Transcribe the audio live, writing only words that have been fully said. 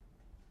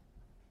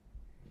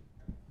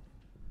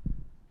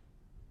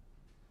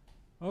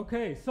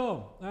Okay,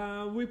 so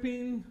we've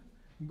been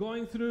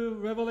going through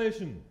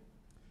Revelation,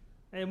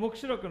 黙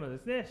示録ので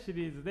すねシ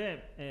リーズ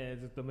で、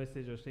ずっとメッ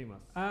セージをしていま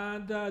す。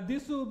and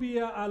this will be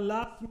a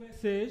last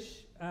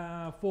message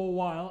for a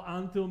while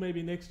until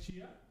maybe next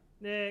year.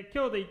 で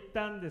今日で一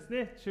旦です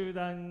ね中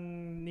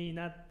断に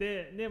なっ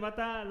てでま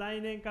た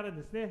来年から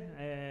です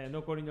ね、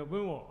残りの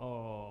分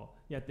を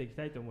やっていき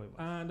たいと思いま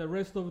す。 And the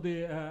rest of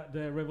the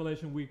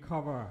Revelation we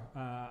cover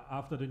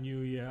after the new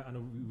year, and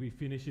we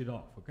finish it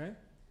off. Okay.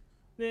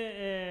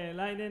 で、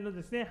来年の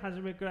ですね初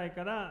めくらい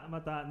から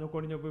また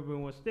残りの部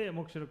分をして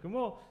黙示録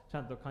もち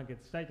ゃんと完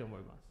結したいと思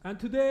います。 And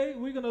today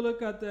we're going to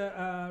look at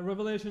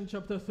Revelation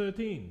chapter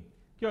 13. 今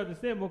日はで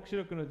すね黙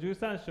示録の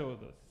13章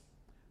です。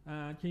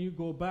Can you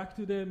go back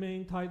to the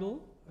main title?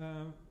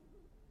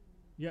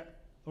 Yeah.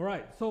 All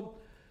right. So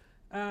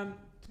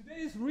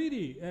today is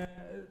really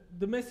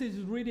the message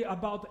is really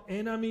about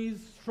enemy's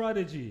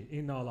strategy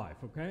in our life.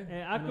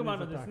 Okay. 悪魔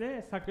のです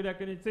ね策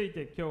略につい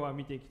て今日は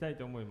見ていきたい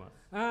と思います。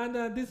 And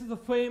this is a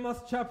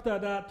famous chapter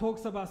that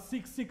talks about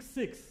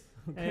 666.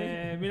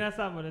 Okay. 皆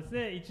さんもです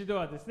ね一度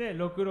はですね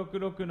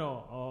666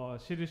の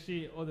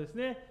印をです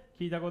ね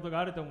聞いたことが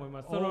あると思い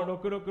ます。その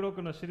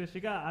666の印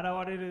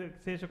が現れる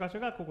聖書箇所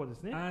がここで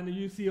すね。 And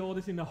you see all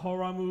this in the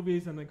horror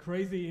movies and the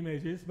crazy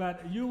images, but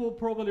you will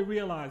probably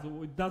realize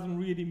it doesn't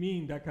really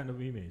mean that kind of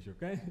image,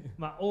 okay?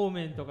 オー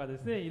メンとかで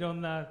すねいろ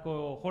んな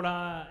こうホ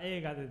ラー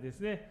映画でで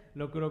すね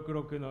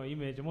666のイ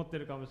メージを持って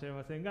るかもしれ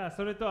ませんが、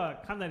それとは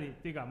かなりっ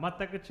ていうか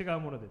全く違う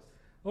ものです。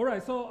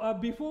 Alright, so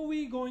before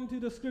we go into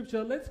the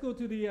scripture, let's go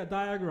to the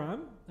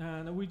diagram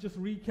and we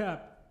just recap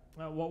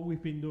what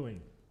we've been doing.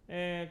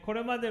 こ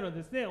れまでの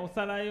ですねお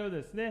さらいを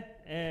です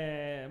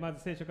ね、ま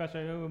ず聖書箇所を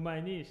読む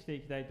前にして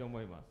いきたいと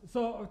思います。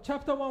 So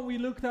chapter 1 we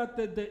looked at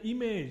the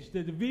image,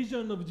 the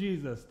vision of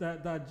Jesus,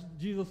 that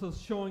Jesus was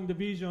showing the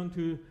vision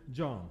to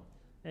John.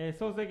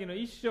 創世記の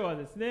一章は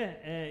です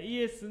ね、イ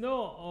エス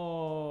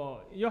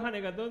のヨハ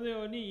ネがどの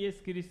ようにイエ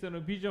ス・キリスト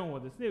のビジョンを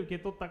ですね受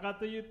け取ったか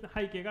という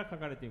背景が書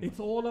かれていま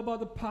す。 It's all about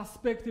the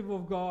perspective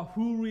of God,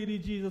 who really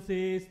Jesus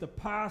is, the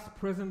past,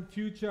 present,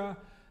 future,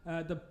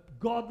 the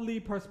godly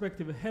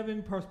perspective,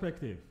 heaven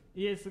perspective.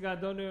 イエスが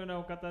どのような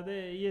お方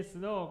でイエス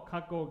の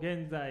過去、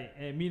現在、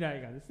未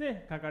来がです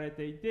ね書かれ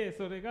ていて、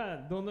それが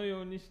どの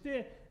ようにし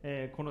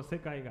て、この世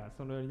界が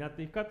そのようになっ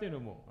ていくかというの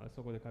も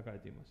そこで書かれ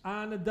ています。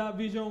 And that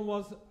vision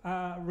was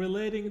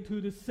relating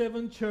to the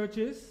 7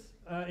 churches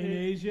in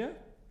Asia.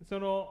 そ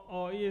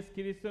のイエス・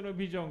キリストの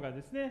ビジョンが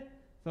ですね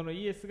その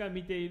イエスが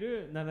見てい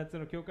る7つ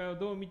の教会を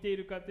どう見てい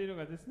るかというの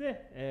がです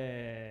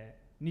ね、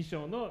2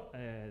章の、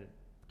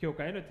教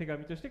会への手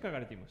紙として書か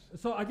れています。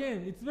 So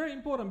again, it's very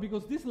important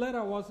because this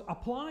letter was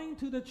applying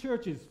to the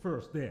churches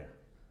first there.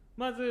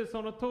 まず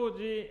その当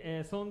時、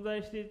存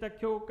在していた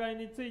教会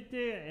につい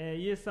て、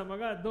イエス様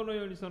がどの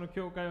ようにその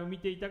教会を見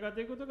ていたかと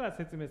いうことが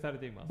説明され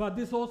ています。 But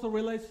this also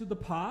relates to the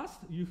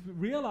past. You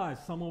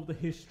realize some of the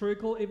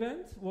historical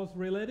events was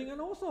relating,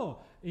 and also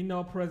in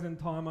our present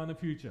time and the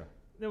future.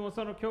 でも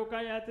その教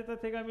会に宛てた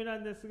手紙な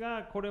んです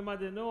が、これま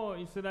での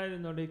イスラエル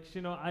の歴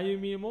史の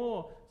歩み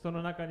もそ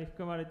の中に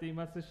含まれてい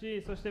ます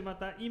し、そしてま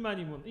た今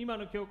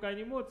の教会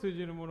にも通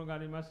じるものがあ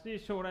りますし、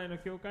将来の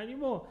教会に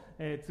も、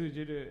通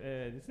じる、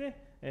ですね、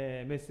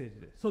メッセー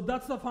ジです。 So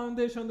that's the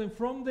foundation. Then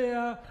from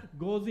there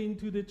goes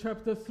into the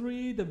chapter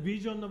 3, the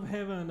vision of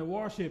heaven, the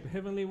worship,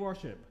 heavenly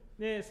worship.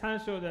 で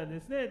3章ではで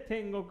すね、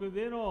天国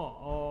で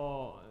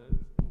の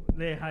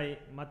礼拝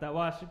また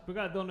ワーシップ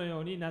がどのよ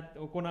うに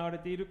行われ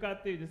ているか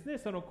というですね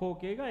その光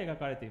景が描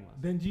かれています。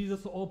 Then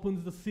Jesus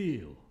opens the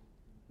seal.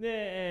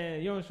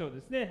 で、4章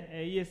です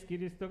ねイエス・キ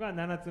リストが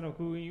7つの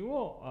封印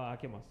を開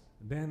けます。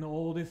 Then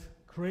all these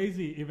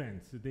crazy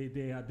events,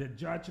 they are the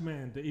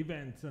judgment, the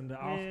events, and the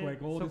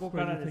earthquake, all そ these こ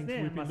から crazy です things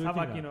ね、 we've been 裁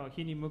looking き at. の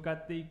日に向か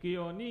っていく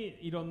ように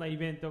いろんなイ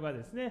ベントが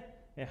ですね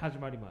始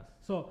まりま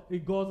す。 So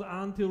it goes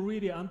until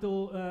really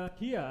until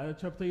here,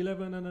 chapter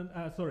 11 and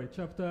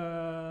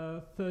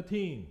chapter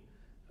 13,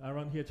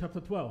 around here,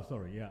 chapter 12.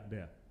 Sorry, yeah,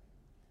 there.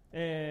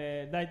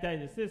 大体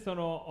ですねそ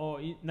の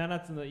7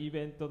つのイ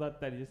ベントだっ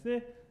たりです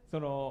ね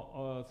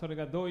それ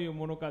がどういう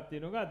ものかってい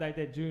うのが大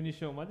体12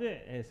章ま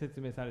で、説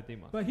明されてい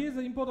ます。 But here's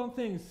the important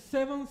thing: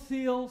 7th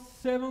seal,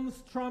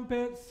 7th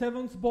trumpet,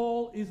 7th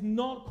ball is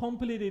not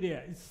completed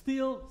yet. It's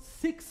still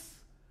sixth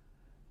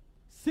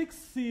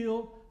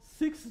seal,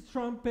 6th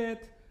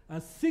trumpet,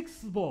 and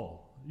 6th ball.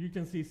 You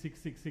can see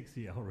 666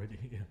 here already.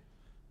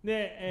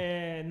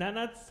 で、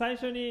最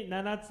初に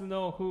7つ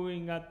の封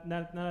印が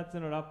7つ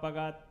のラッパ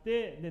があっ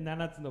てで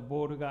7つの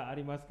ボールがあ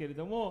りますけれ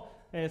ども、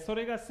そ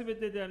れが全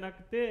てではな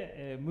く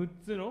て、6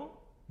つの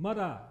ま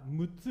だ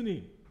6つ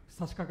に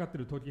差し掛かって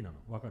る時なの。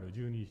わかる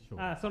？12章。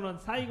その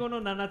最後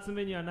の7つ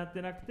目にはなっ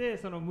てなくて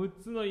その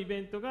6つのイ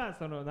ベントが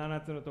その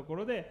7つのとこ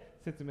ろで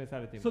説明さ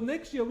れています。 So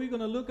next year we're going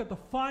to look at the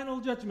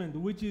final judgment,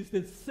 which is the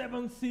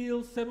 7th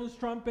seal, 7th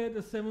trumpet, the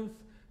 7th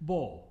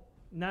ball.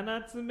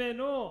 7つ目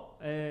の、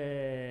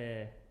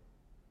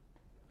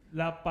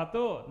ラッパ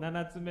と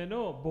7つ目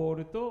のボー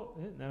ルと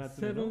7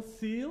つ目の Seventh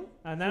seal.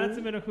 7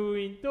つ目の封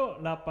印と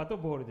ラッパと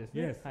ボールです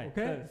ね。 Yes. はい、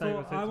 Okay. 最後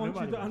So 説 I 明 want も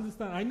あ you り to ま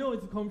す understand. I know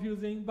it's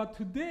confusing, but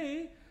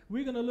today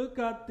we're going to look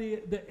at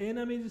the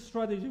enemy's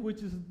strategy,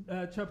 which is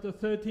chapter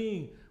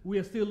 13. We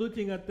are still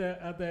looking at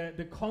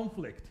the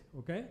conflict.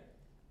 Okay.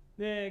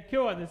 で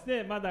今日はです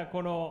ね、まだ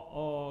こ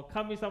の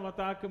神様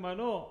と悪魔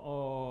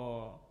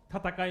の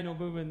戦いの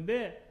部分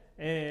で、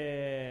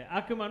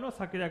悪魔の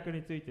策略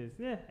についてです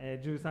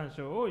ね、13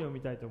章を読み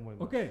たいと思い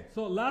ます。Okay.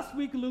 So last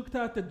week looked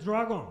at the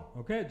dragon.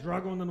 Okay,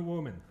 dragon and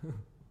woman.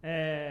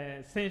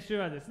 先週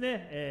はです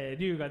ね、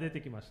竜が出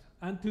てきまし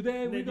た。 And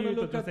today で we're going to 竜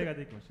と look 女 at 性が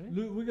出てきましたね。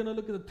 we're going to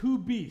look at the two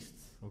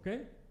beasts.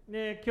 Okay.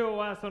 で今日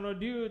はその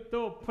竜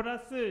とプラ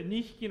ス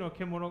2匹の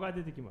獣が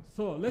出てきます。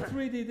 So let's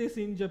read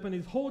this in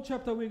Japanese. Whole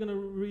chapter we're going to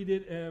read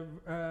it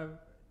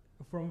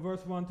from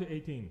verse 1 to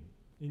 18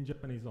 in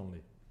Japanese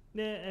only.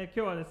 で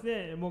今日はです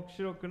ね、黙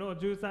示録の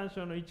13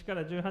章の1か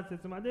ら18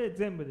節まで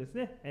全部です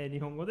ね、日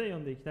本語で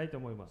読んでいきたいと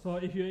思います。 So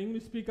if you're an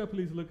English speaker,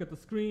 please look at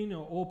the screen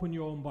or open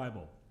your own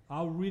Bible.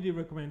 I'll really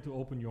recommend to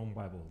open your own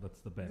Bible.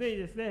 That's the best. ぜひ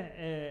ですね、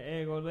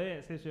英語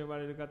で聖書を読ま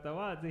れる方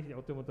はぜひ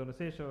お手元の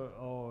聖書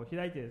を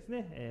開いてです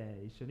ね、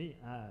一緒に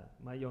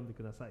読んで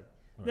ください。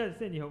ではで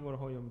すね、日本語の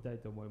方を読みたい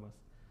と思います。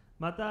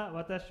また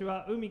私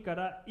は海か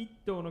ら1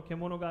頭の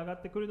獣が上が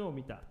ってくるのを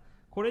見た。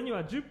これに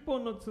は10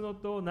本の角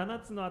と7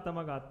つの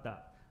頭があっ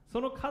た。そ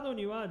の角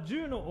には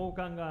10の王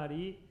冠があ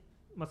り、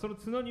その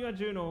角には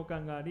10の王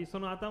冠があり、そ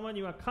の頭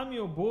には神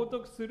を冒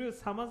涜する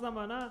さまざ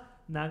まな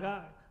名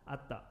があ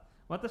った。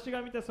私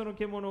が見たその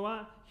獣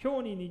は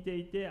豹に似て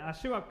いて、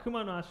足は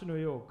熊の足の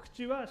よう、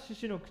口は獅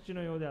子の口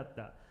のようであっ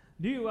た。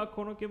竜は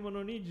この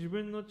獣に自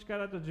分の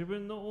力と自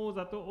分の王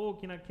座と大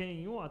きな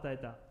権威を与え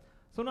た。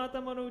その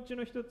頭のうち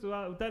の一つ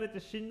は撃たれて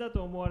死んだ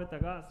と思われた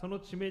が、その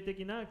致命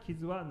的な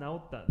傷は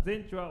治った。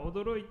全地は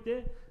驚い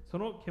てそ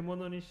の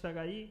獣に従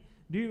い、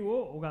竜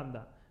を拝ん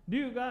だ。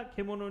竜が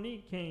獣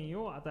に権威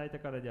を与えた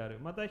からである。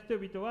また人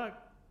々は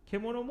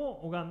獣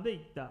も拝んでいっ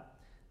た。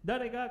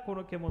誰がこ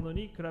の獣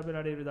に比べ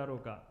られるだろう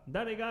か。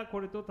誰がこ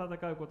れと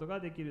戦うことが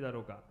できるだ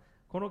ろうか。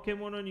この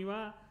獣に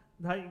は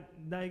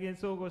大言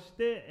相互し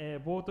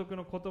て、冒涜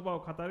の言葉を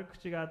語る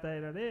口が与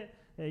えられ、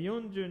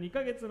42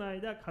ヶ月の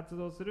間活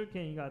動する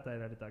権威が与え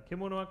られた。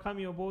獣は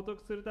神を冒涜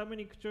するため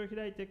に口を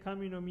開いて、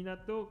神の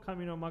港、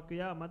神の幕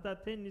やまた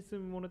天に住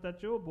む者た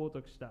ちを冒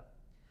涜した。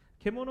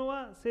獣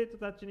は生徒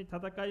たちに戦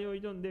いを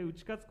挑んで打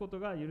ち勝つこと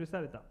が許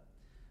された。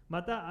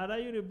またあら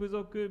ゆる部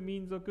族、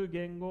民族、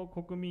言語、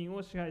国民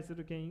を支配す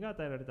る権威が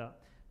与えられた。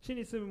地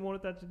に住む者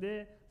たち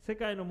で世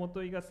界の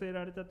元いが据え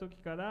られた時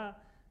から、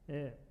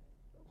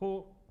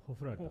ほ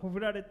ふ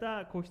られ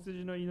た子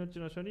羊の命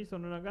の書にそ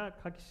の名が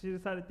書き記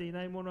されてい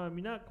ない者は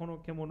皆この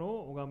獣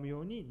を拝む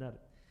ようになる。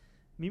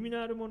耳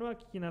のある者は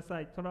聞きなさ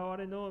い。囚わ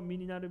れの身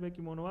になるべ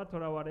き者は囚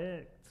わ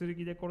れ、剣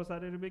で殺さ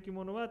れるべき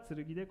者は剣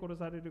で殺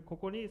される。こ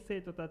こに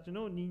生徒たち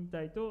の忍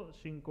耐と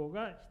信仰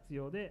が必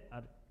要であ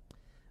る。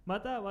ま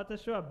た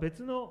私は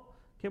別の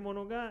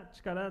獣が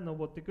地から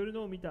登ってくる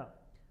のを見た。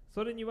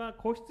それには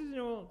子羊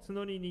の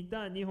角に似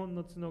た2本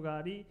の角が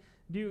あり、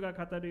竜が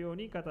語るよう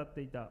に語っ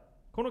ていた。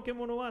この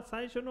獣は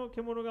最初の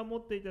獣が持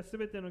っていたす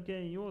べての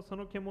権威をそ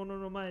の獣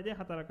の前で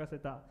働かせ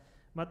た。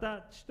ま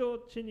た地と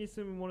地に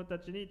住む者た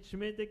ちに致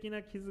命的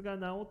な傷が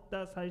治っ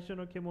た最初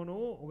の獣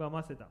を拝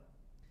ませた。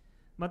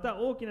また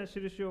大きな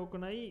印を行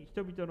い、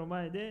人々の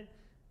前で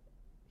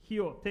火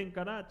を天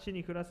から地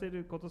に降らせ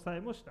ることさ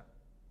えもした。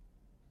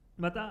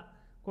また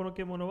この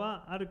獣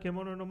はある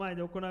獣の前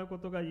で行うこ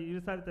とが許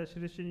された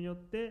印によっ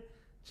て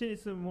地に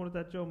住む者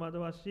たちを惑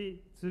わ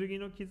し、剣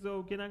の傷を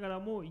受けながら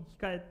も生き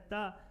返っ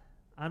た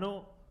あ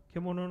の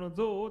獣の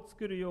像を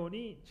作るよう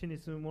に地に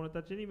住む者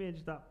たちに命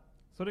じた。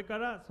それか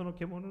らその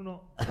獣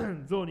の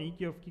像に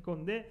息を吹き込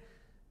んで、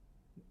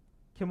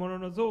獣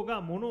の像が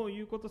物を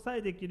言うことさ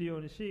えできるよ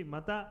うにし、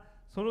また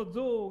その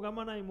像を拝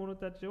まない者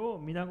たちを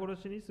皆殺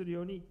しにする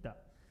ように言った。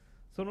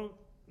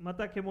ま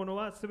た獣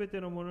はすべ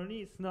てのもの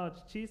に、すなわ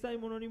ち小さい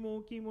ものにも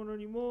大きいもの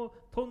にも、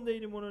飛んでい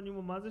るものに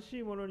も貧し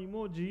いものに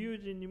も、自由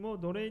人にも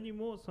奴隷に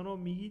も、その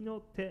右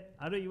の手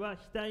あるいは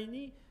額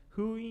に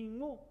封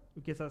印を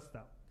受けさせ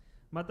た。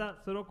また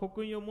その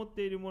刻印を持っ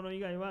ている者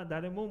以外は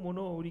誰も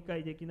物を売り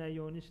買いできない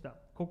ようにした。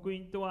刻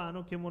印とはあ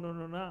の獣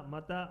の名、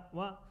また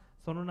は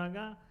その名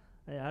が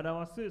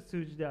表す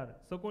数字である。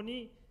そこ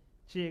に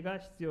知恵が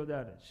必要で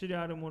ある。知で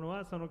ある者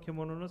はその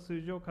獣の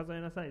数字を数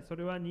えなさい。そ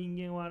れは人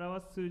間を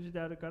表す数字で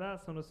あるから、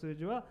その数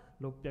字は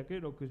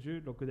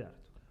666である。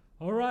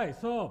Alright,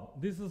 so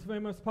this is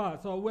famous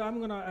part. So I'm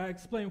going to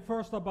explain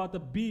first about the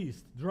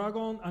beast,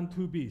 dragon and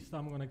two beasts.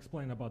 I'm going to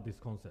explain about this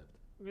concept.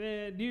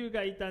 竜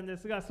がいたんで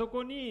すが、そ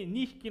こに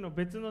2匹の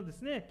別ので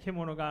すね、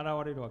獣が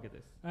現れるわけ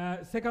です。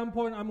Second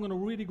point, I'm going to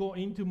really go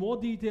into more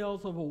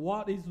details of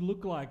what it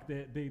look like,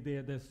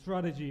 the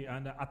strategy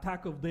and the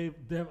attack of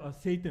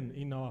Satan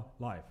in our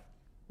life.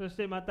 そし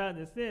てまた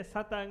ですね、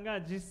サタンが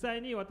実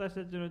際に私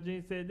たちの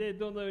人生で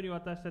どのように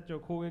私たちを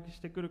攻撃し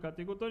てくるか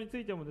ということにつ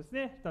いてもです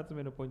ね、2つ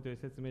目のポイントで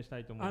説明した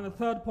いと思います。And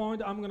the third point,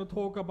 I'm going to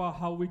talk about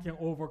how we can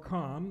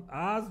overcome.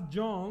 As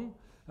John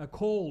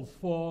calls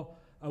for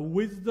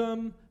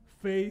wisdom,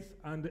 faith,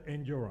 and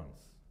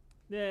endurance.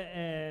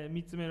 で、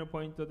3つ目の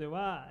ポイントで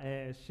は、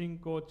信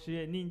仰、知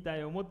恵、忍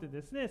耐を持って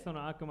ですね、そ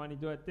の悪魔に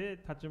どうやって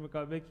立ち向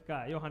かうべき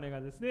か、ヨハネが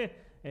です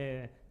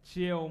ね、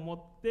知恵を持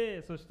っ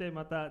て、そして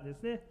またで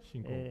すね、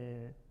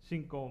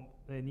信仰、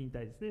忍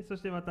耐ですね、そ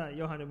してまた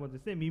ヨハネもで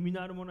すね、耳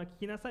のあるものは聞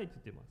きなさいと言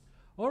っています。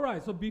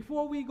Alright, so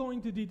before we go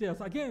into details,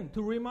 again,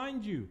 to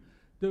remind you,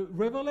 the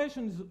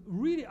Revelation is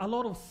really a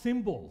lot of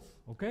symbols,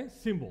 okay?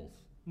 Symbols.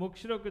 黙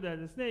示録では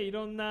ですね、い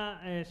ろんな、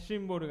シ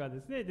ンボルが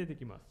ですね、出て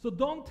きます。So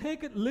don't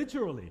take it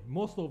literally,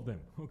 most of them,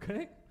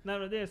 okay? な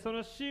ので、そ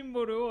のシン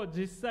ボルを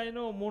実際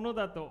のもの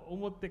だと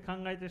思って考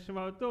えてし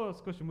まうと、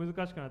少し難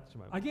しくなってし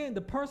まいます。Again, the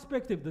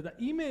perspective, the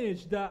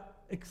image that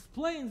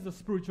explains the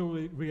spiritual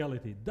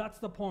reality, that's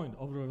the point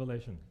of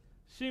Revelation.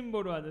 シン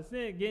ボルはです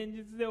ね、現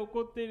実で起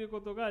こっているこ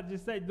とが実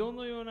際ど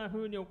のような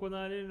風に行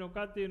われるの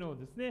かというのを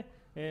ですね、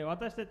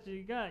私た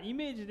ちがイ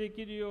メージで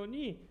きるよう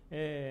に、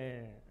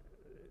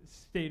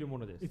しているも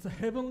のです。It's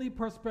a heavenly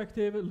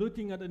perspective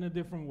looking at it in a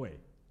different way.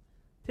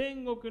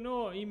 天国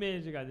のイメ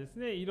ージがです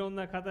ね、いろん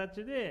な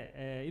形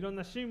で、いろん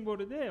なシンボ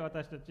ルで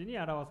私たちに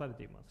表され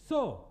ています。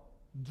So,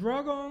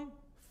 dragon,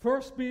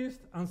 first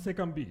beast, and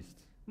second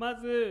beast. ま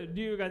ず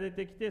竜が出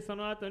てきて、そ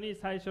の後に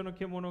最初の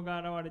獣が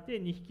現れ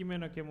て、2匹目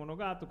の獣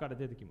が後から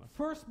出てきま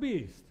す。First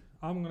beast,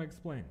 I'm going to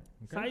explain.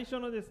 最初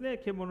のですね、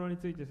獣に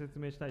ついて説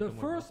明したいと The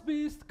思います。 first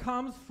beast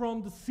comes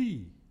from the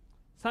sea.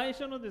 最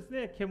初のです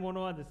ね、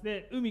獣はです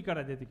ね、海か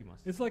ら出てきま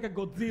す。It's like a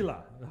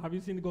Godzilla. Have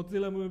you seen the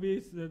Godzilla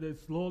movies? That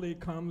slowly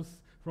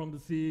comes from the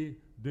sea.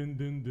 Dun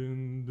dun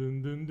dun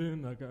dun dun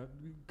dun. Like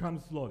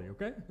comes slowly,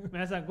 okay?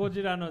 皆さん、ゴ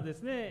ジラので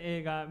すね、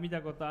映画見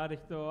たことある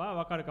人は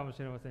分かるかも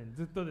しれません。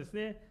ずっとです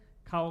ね、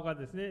顔が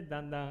ですね、だ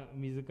んだん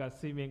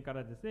水面か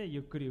らですね、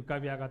ゆっくり浮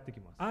かび上がってき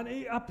ます。And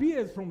it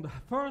appears from the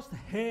first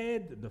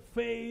head, the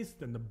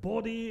face, and the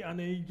body,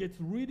 and it gets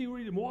really,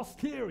 really more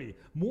scary,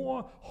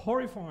 more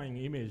horrifying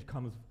image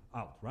comes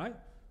out, right?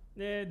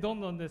 でどん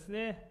どんです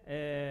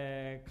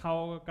ね、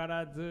顔か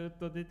らずっ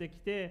と出てき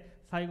て、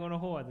最後の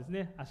方はです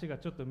ね、足が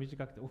ちょっと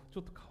短くて、ちょ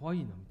っと可愛い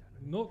なみたいな。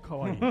Not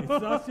kawaii. It's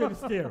actually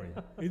scary.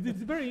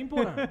 It's very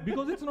important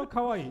because it's not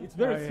kawaii. It's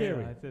very はい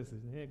はいは scary. いそうで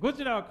すね。ゴ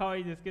ジラは可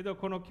愛いですけど、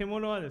この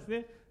獣はです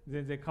ね、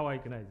全然可愛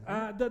くないです、ね。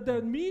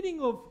The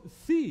meaning of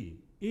sea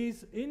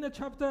is in the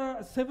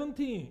chapter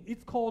 17.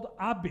 It's called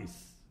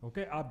abyss.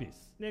 Okay,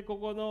 abyss. でこ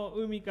この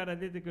海から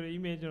出てくるイ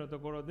メージのと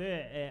ころ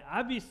で、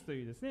アビスと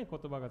いうですね、言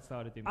葉が伝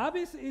われています。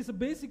Abyss is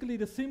basically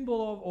the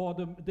symbol of, or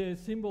the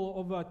symbol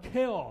of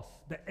chaos,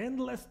 the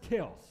endless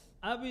chaos.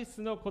 アビ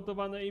スの言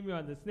葉の意味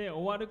はですね、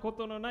終わるこ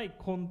とのない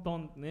混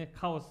沌、ね、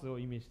カオスを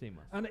意味してい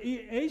ます。And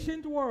in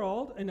ancient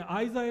world, in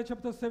Isaiah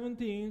chapter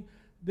 17,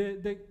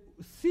 the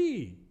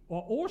sea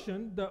or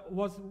ocean that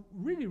was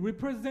really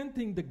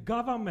representing the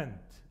government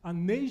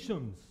and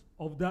nations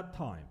of that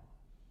time.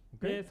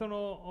 でそ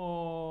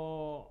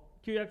の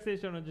旧約聖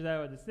書の時代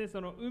はですね、そ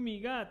の海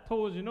が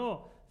当時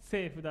の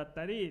政府だっ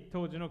たり、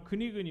当時の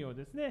国々を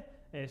ですね、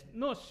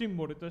のシン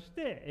ボルとし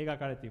て描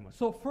かれていま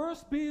す。So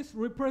first beast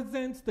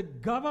represents the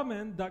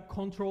government that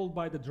controlled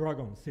by the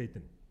dragon,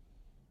 Satan.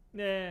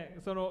 で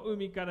その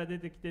海から出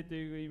てきてと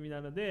いう意味な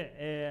の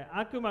で、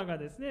悪魔が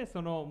ですね、そ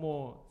の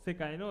もう世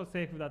界の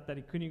政府だった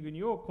り国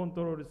々をコン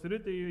トロールす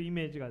るというイ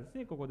メージがです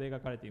ね、ここで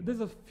描かれていま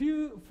す。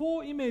There's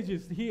four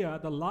images here: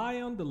 the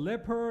lion, the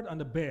leopard,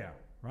 and the bear.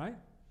 Right?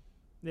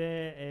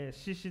 で、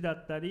獅子だ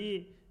った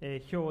り、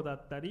豹だ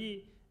った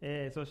り、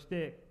そし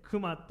て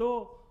熊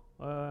と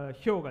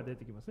豹が出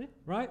てきますね。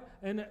Right?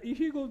 And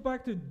if you go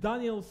back to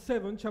Daniel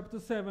 7, chapter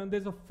 7,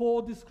 there's a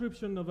four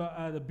description of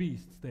the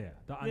beasts there,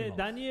 the で animals.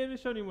 ダニエル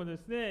書にもで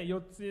すね、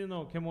4つ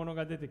の獣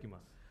が出てきま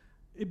す。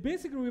It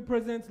basically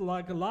represents,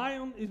 like a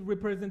lion, it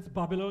represents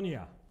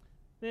Babylonia.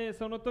 で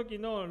その時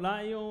の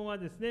ライオンは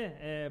です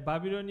ね、バ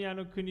ビロニア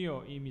の国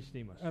を意味して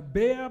います。A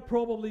bear,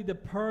 probably the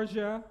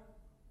Persia.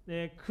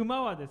 で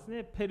熊はです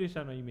ね、ペルシ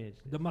ャのイメージ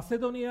です。 The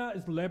Macedonia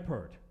is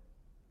leopard.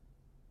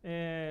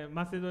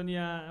 マセドニ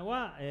ア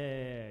は、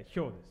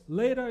豹です。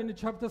 Later in the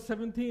chapter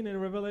 17 in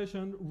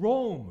Revelation,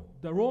 Rome,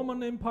 the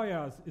Roman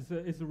empires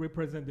is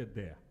represented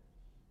there.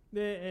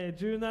 で、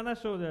17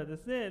章ではで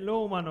すね、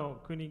ローマの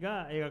国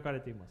が描かれ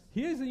ています。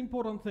 Here's the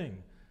important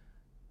thing.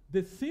 The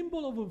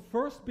symbol of a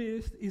first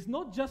beast is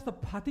not just a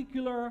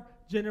particular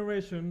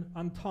generation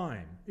and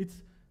time.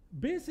 It's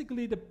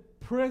basically the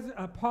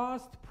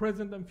past,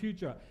 present, and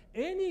future.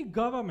 Any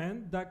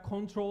government that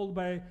controlled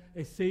by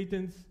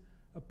Satan's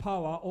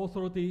power,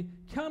 authority,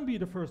 can be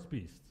the first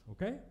beast.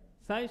 Okay?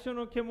 最初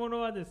の獣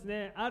はです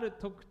ね、ある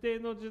特定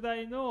の時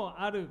代の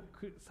ある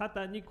サ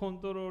タンにコ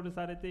ントロール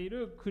されてい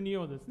る国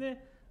をです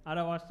ね、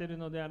表している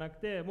のではなく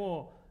て、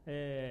もう、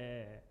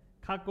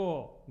過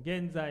去、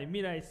現在、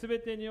未来すべ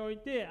てにおい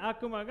て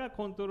悪魔が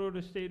コントロー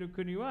ルしている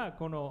国は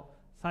この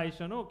最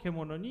初の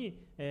獣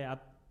に、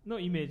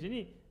のイメージ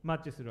にマ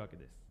ッチするわけ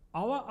です。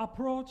Our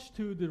approach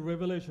to the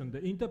revelation, the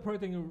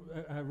interpreting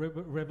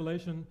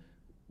revelation,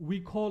 we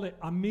call it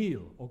a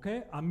meal,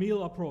 okay? A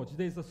meal approach.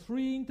 There's a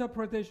three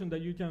interpretation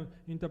that you can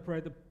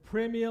interpret: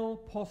 pre-meal,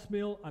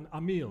 post-meal, and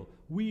a meal.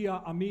 We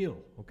are a meal,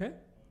 okay?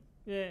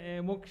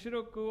 黙示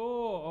録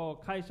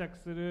を解釈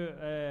す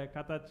る、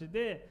形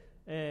で、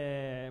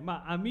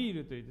アミー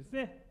ルというです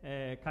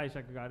ね、解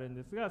釈があるん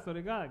ですが、そ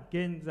れが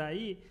現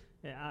在、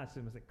す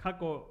みません、過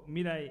去、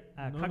未来、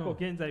過去、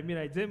現在、未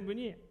来全部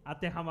に当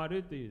てはま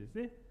るというです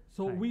ね。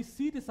So we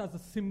see this as a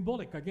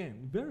symbolic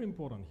again, very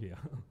important here.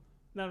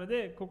 なの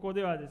で、ここ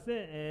ではです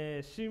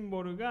ね、シン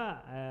ボル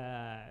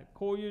が、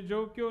こういう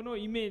状況の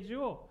イメージ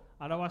を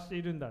表して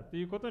いるんだと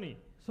いうことに、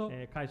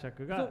解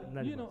釈が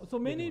なります。So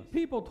many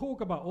people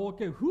talk about,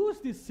 okay, who's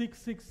this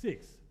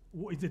 666?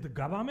 Is it the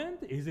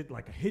government? Is it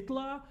like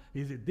Hitler?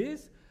 Is it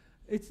this?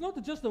 It's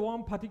not just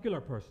one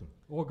particular person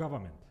or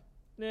government.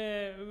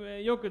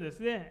 でよくです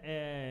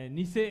ね、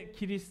偽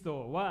キリス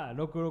トは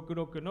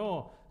666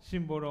のシ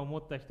ンボルを持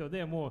った人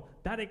で、もう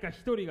誰か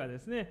一人がで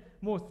すね、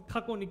もう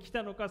過去に来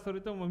たのか、それ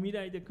とも未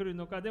来で来る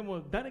のか、でも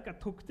誰か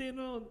特定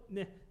の、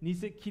ね、偽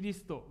キリ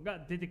ストが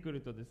出てく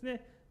るとです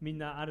ね、みん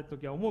なある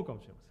時は思うか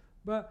もしれません。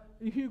But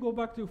if you go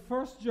back to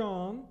 1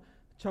 John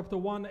chapter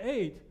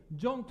 1:8,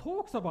 John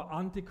talks about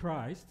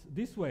Antichrist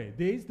this way.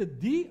 There is the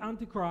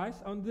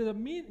Antichrist and there are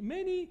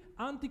many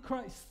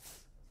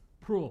Antichrists,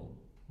 plural.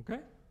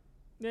 Okay?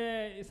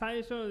 で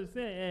最初のです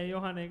ね、ヨ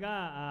ハネ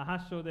が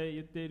8章で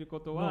言っているこ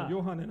とは、1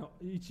ヨハネの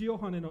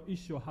1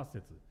章8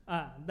節。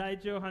第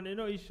1ヨハネ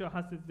の1章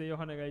8節でヨ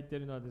ハネが言ってい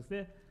るのはです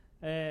ね、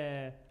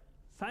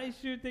最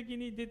終的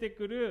に出て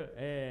く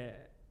る、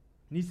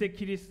偽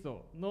キリス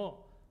ト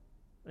の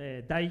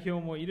代表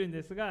もいるん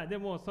ですが、で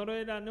もそ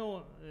れら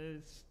の、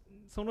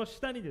その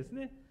下にです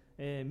ね、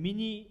ミ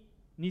ニ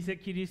偽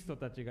キリスト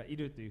たちがい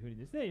るというふうに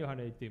ですね、ヨハ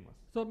ネは言っていま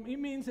す。So it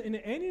means in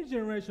any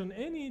generation,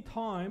 any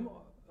time,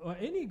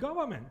 any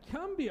government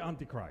can be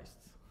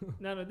antichrists.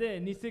 なの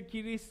で偽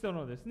キリスト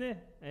のです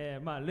ね、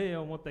霊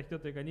を持った人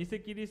というか偽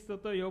キリスト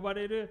と呼ば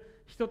れ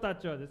る人た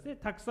ちはですね、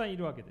たくさんい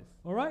るわけです。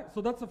Alright,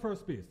 so that's the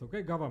first beast,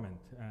 okay? Government,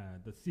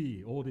 the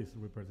sea, all this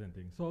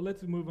representing. So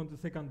let's move on to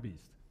second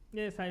beast.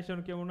 で最初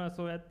の獣は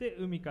そうやって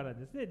海から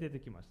ですね出て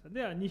きました。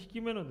では2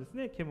匹目のです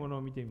ね獣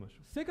を見てみまし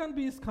ょう。Second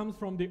beast comes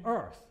from the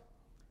earth.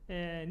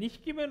 2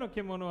匹目の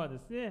獣はで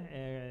す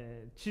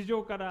ね、地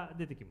上から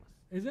出てきます。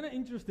Isn't it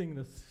interesting,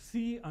 the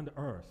sea and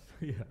earth?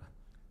 Yeah.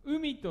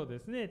 海とで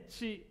すね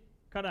地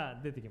から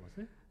出てきま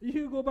すね。If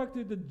you go back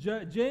to the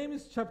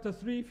James chapter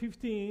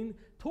 3:15,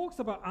 talks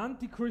about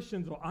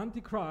anti-Christians or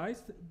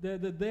antichrist,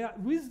 their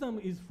wisdom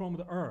is from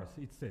the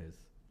earth, it says.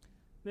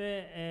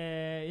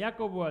 で、ヤ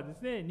コブはで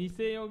すね、偽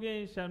預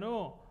言者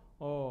の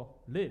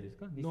霊です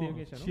か？偽預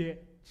言者の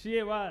知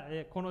恵は、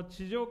この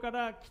地上か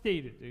ら来て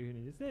いるというふう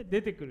にですね、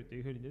出てくると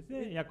いうふうにです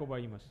ね、ヤコブは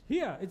言いました。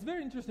Here, it's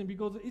very interesting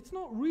because it's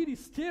not really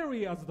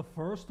scary as the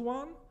first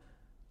one.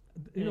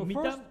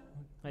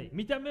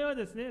 見た目は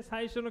ですね、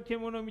最初の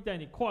獣みたい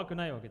に怖く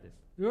ないわけです。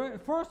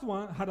First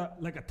one had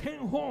like a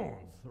 10 horns,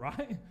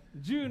 right?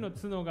 10の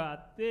角があ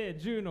って、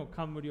10の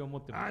冠を持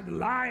ってます。And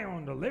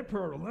lion, the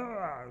leopard,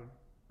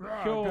 ヒ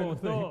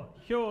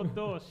ョウ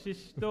と獅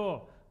子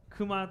と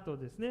熊と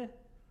ですね、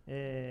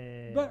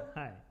獅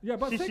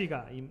子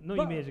がの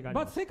イメージがあり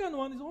ます。But second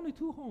one is only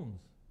 2 horns.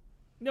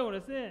 でも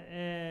です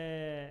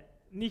ね、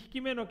2匹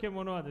目の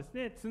獣はです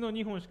ね、角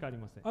2本しかあり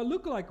ません。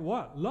Look like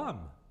what? Lamb.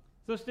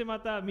 そしてま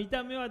た見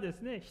た目はで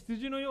すね、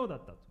羊のようだっ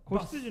たと。子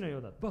羊のよ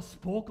うだった。But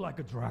spoke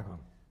like a dragon.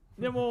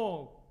 で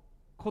も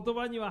言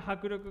葉には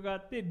迫力があ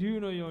って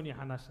竜のように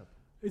話したと。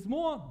It's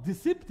more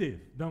deceptive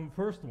than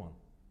first one.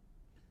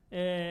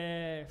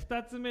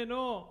 2つ目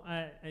の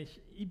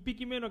1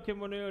匹目の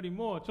獣より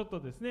もちょっと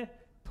です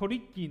ねトリ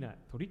ッキーな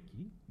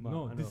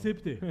No,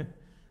 deceptive.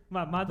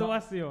 惑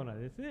わすような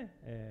ですね、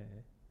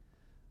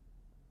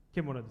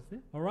獣です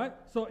ね。Alright,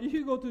 so if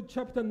you go to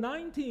chapter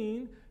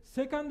 19,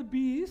 second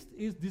beast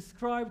is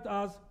described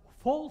as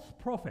false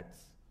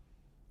prophets.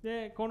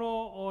 でこ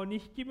の2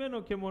匹目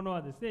の獣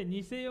はですね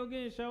偽預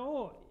言者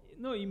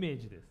のイメー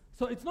ジです。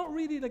So it's not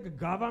really like a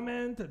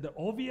government, the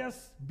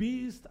obvious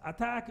beast,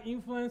 attack,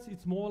 influence.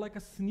 It's more like a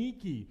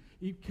sneaky.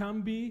 It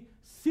can be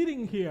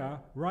sitting here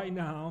right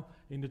now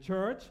in the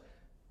church,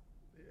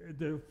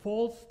 the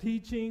false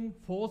teaching,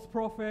 false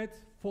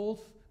prophets,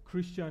 false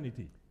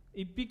Christianity.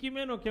 1匹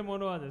目の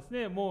獣はです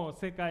ね、もう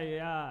世界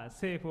や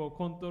政府を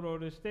コントロー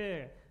ルし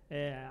て、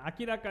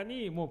明らか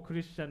にもうク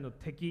リスチャンの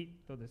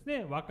敵とです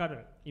ね分か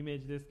るイメ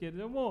ージですけれ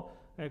ども、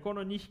こ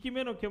の2匹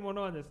目の獣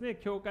はですね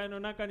教会の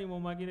中に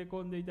も紛れ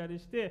込んでいたり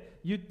して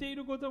言ってい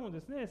ることもで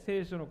すね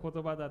聖書の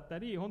言葉だった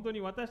り、本当に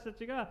私た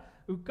ちが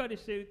うっかり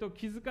していると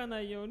気づか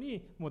ないよう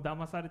にもう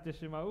騙されて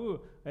しま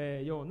う、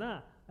よう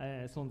な、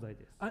存在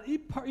です。And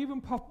it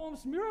even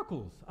performs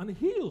miracles and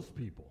heals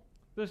people.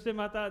 そして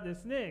またで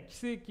すね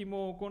奇跡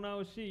も行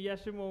うし癒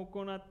しも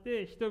行っ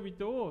て人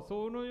々を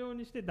そのよう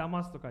にして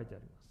騙すと書いてあ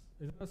ります。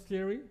Isn't that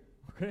scary?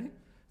 Okay.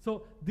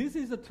 So this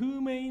is the two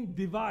main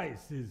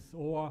devices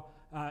or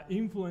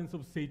influence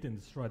of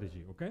Satan's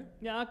strategy. Okay.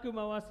 悪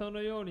魔はそ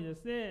のようにで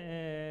す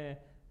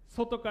ね、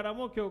外から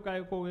も教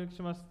会を攻撃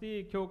します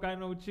し、教会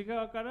の内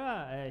側か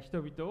ら、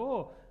人々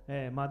を、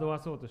惑わ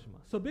そうとし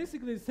ます。 So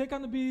basically, the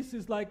second beast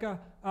is like a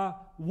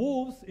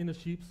wolves in a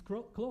sheep's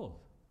clothes.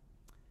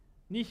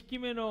 2匹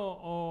目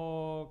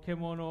の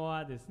獣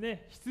はです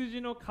ね、羊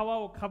の皮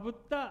をかぶっ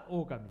た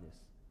狼で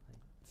す。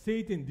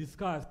 Satan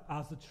disguised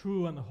as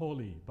true and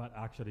holy, but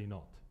actually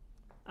not.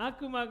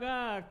 悪魔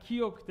が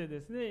清くてで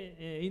す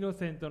ね、イノ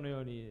セントの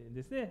ように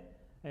です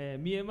ね、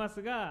見えま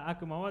すが、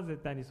悪魔は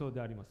絶対にそうで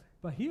はありません。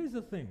 But here's the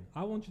thing.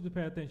 I want you to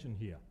pay attention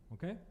here,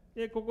 okay?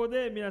 でここ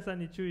で皆さん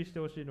に注意して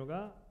ほしいの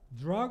が、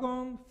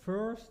Dragon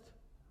first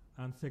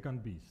and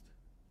second beast.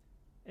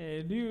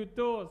 竜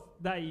と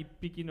第1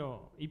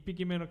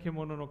匹目の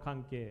獣の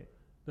関係。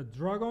 The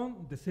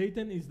dragon, the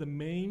Satan is the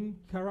main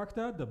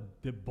character,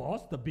 the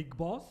boss, the big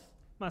boss.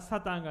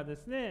 サタンがで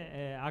す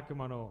ね、悪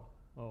魔の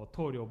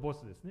棟梁、ボ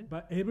スですね。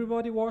 But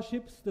everybody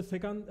worships the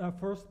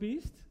first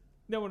beast.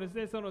 でもです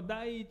ね、その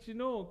第一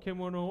の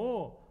獣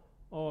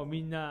を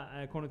みん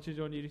なこの地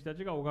上にいる人た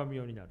ちが拝む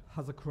ようになる。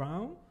 Has a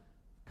crown.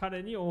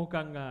 彼に王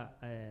冠が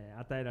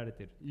与えられ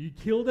ている。 You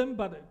kill them,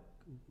 but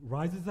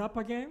rises up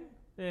again.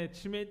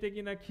 致命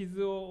的な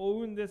傷を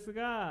負うんです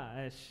が、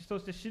そ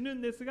して死ぬ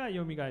んですが、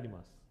蘇り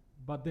ます。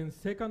 But then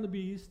second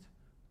beast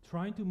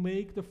trying to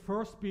make the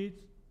first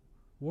beast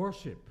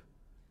worship.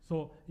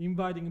 So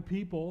inviting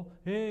people,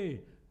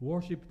 hey,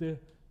 worship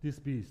this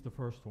beast, the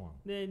first one.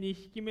 で、2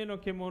匹目の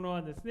獣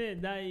はですね、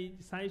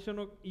最初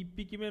の1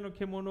匹目の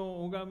獣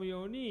を拝む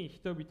ように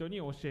人々に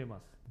教え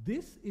ます。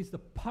 This is the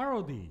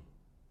parody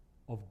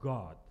of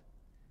God.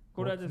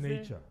 これは God's です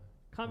ね、 nature.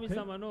 神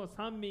様の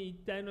三位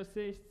一体の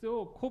性質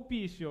をコ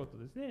ピーしようと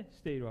ですね、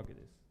しているわけ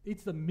です。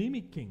 It's the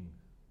mimicking.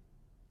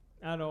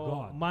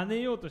 God. 真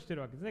似ようとしてい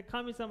るわけですね。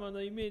神様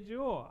のイメージ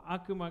を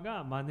悪魔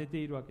が真似て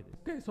いるわけです。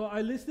 Okay, so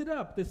I listed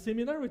up the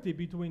similarity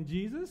between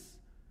Jesus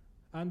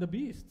and the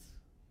beasts.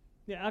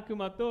 で、悪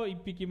魔と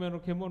1匹目の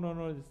獣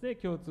のですね、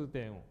共通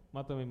点を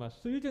まとめま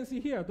した。 So you can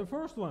see here, the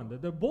first one,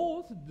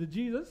 both the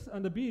Jesus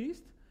and the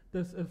beast,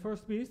 the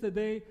first beast, that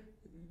they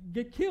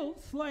get killed,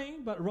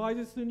 slain, but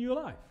rises to new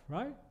life,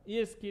 right? イ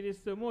エス・キリ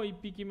ストも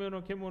1匹目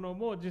の獣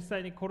も実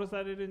際に殺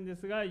されるんで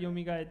すが、蘇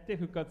って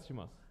復活し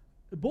ます。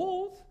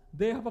 Both,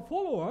 they have a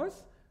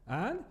followers,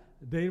 and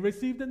they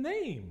receive the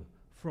name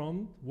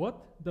from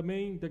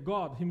the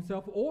God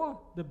himself or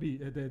the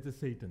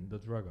Satan, the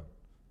dragon.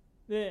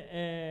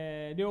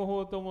 で、両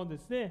方ともで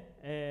すね、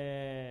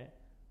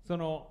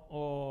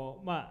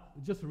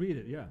Just read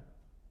it, yeah.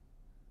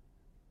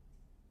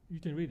 You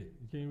can read it.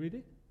 Can you read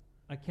it?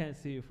 I can't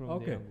see you from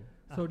Okay. there.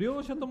 So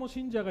両者とも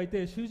信者がい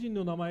て、主人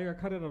の名前が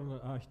彼らの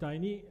額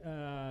に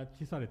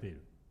記されてい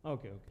る。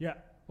Okay. Yeah.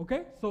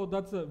 Okay. So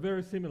that's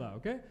very similar.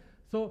 Okay.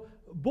 So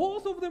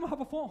both of them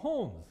have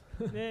horns.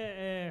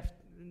 で、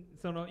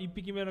その1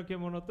匹目の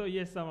獣とイ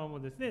エス様も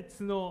ですね、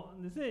角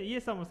ですね。イエ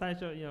ス様も最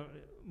初、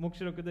黙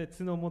示録で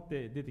角を持っ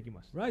て出てき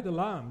ました。Right, the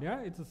lamb.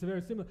 Yeah, it's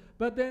very similar.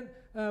 But then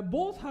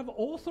both have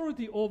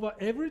authority over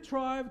every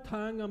tribe,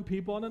 tongue, and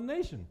people and a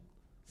nation.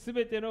 す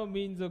べての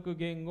民族、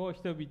言語、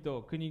人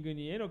々、国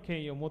々への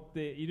権威を持っ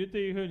ていると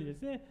いうふうにで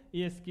すね、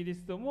イエス・キリ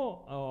スト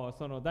も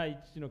その第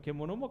一の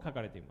獣も書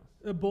かれていま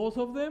す。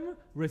Both of them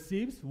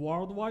receives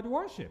worldwide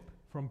worship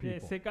from で、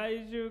 people. 世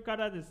界中か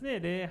らですね、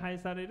礼拝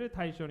される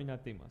対象になっ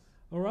ています。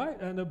All right,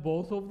 and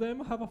both of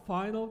them have a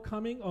final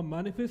coming or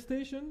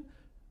manifestation,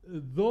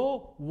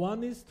 though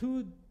one is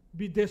to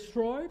be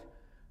destroyed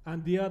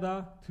and the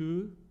other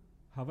to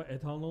have an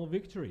eternal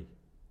victory.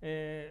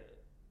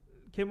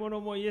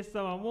 獣もイエス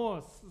様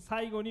も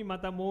最後にま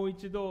たもう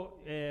一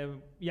度、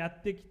や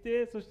ってき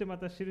て、そしてま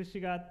た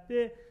印があっ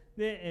て、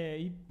で、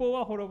一方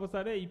は滅ぼ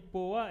され、一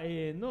方は永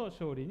遠の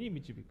勝利に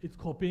導く。 It's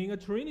copying a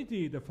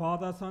Trinity, the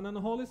Father, Son, and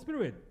the Holy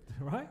Spirit,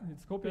 right?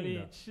 It's 本当 copying に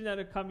that. 父な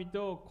る神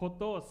と子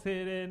と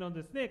精霊の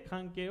ですね、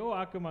関係を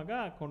悪魔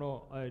がこ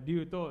の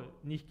竜と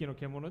2匹の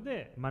獣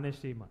で真似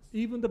しています。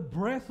 Even the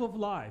breath of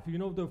life, you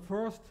know, the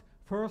first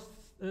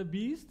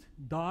beast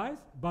dies,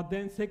 but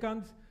then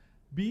second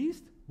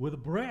beast with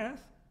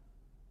breath,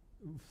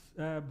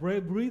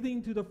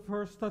 breathing to the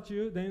first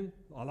statue, then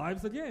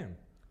alives again.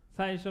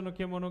 最初の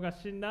獣が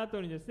死んだ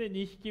後にですね、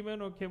2匹目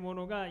の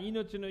獣が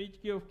命の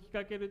息を吹き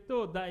かける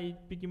と、第1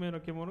匹目の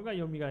獣が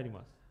蘇り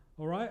ます。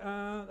All right,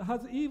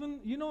 has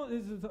even, you know,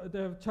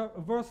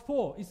 verse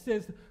 4, it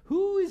says,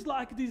 who is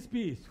like this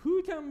beast?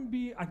 Who can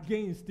be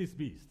against this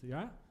beast?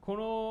 Yeah? こ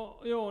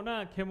のよう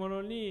な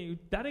獣に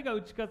誰が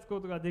打ち勝つ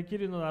ことができ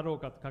るのだろう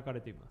かと書か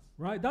れています。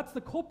Right, that's the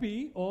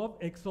copy of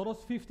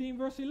Exodus 15,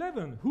 verse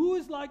 11. Who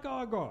is like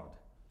our God?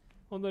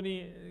 本当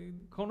に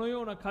この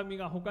ような神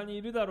が他に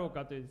いるだろう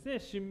かというですね、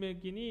申命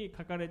記に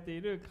書かれて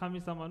いる神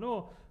様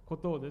のこ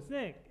とをです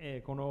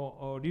ね、こ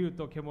の竜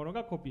と獣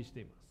がコピーし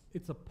ています。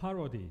It's a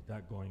parody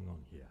that going on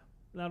here.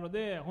 なの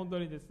で本当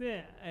にです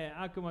ね、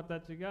悪魔た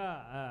ち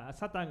が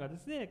サタンがで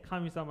すね、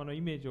神様のイ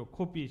メージを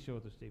コピーしよ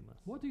うとしていま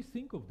す。What do you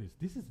think of this?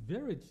 This is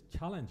very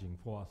challenging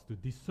for us to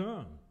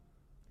discern.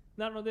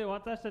 なので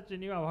私たち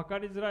には分か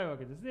りづらいわ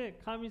けですね。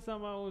神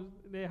様を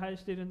礼拝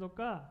しているの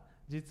か、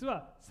実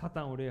はサ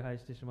タンを礼拝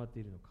してしまっ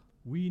ているのか。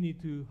We need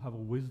to have a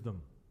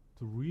wisdom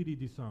to really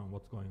discern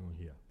what's going on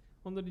here.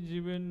 本当に自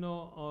分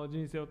の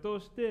人生を通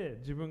して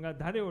自分が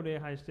誰を礼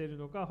拝している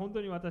のか本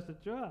当に私た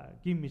ちは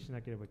吟味し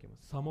なければいけま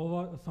せん。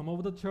Some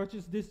of the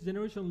churches this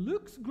generation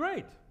looks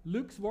great,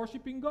 looks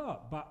worshiping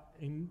God, but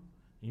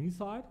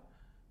inside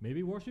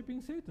maybe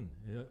worshiping Satan,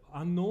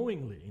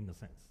 unknowingly in a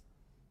sense.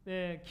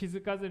 で気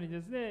づかずに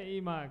ですね、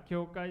今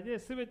教会で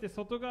全て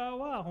外側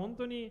は本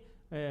当に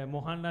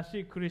模範らし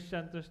いクリスチ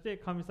ャンとして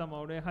神様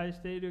を礼拝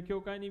している教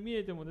会に見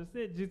えてもです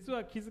ね、実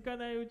は気づか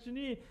ないうち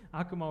に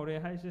悪魔を礼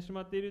拝してし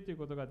まっているという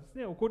ことがです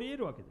ね、起こり得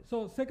るわけです。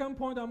So second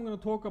point, I'm going to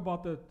talk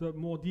about the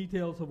more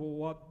details of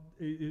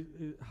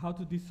how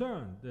to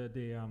discern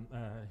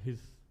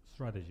his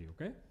strategy.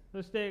 Okay?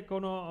 そして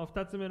この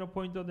2つ目の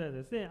ポイントでは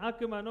ですね、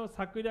悪魔の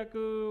策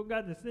略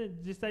がですね、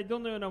実際ど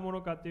のようなも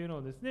のかというの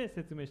をですね、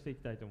説明してい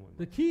きたいと思いま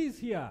す。The key is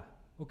here.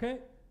 Okay?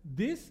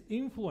 This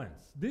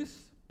influence,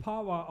 this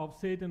power of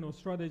Satan or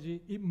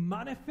strategy, it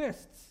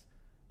manifests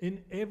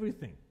in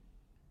everything.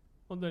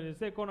 本当にで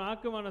すね、この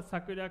悪魔の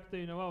策略と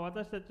いうのは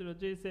私たちの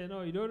人生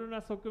のいろいろ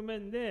な側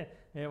面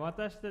で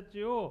私たち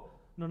の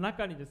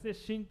中にですね、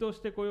浸透し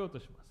てこよう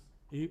とします。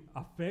It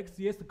affects,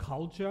 yes, the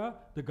culture,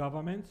 the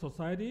government,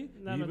 society,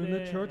 even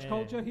the church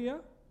culture here.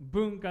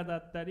 文化だ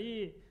った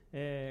り、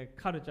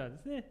カルチャーで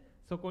すね、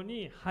そこ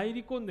に入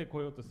り込んで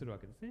こようとするわ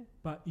けですね。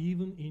But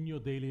even in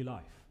your daily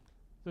life.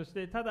 そし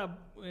てただ、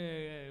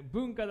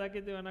文化だ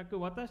けではなく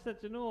私た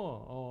ち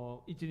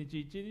の一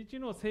日一日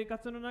の生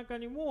活の中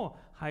にも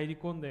入り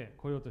込んで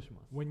こようとし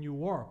ます。When you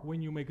work,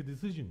 when you make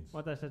decisions.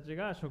 私たち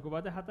が職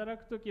場で働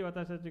くとき、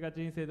私たちが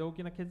人生で大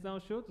きな決断を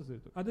しようとす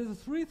るとき。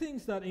There's three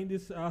things that in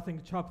this, I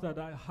think, chapter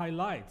that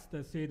highlights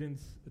the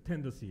Satan's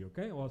tendency,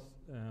 okay?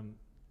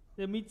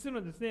で3つ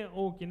のですね、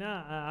大き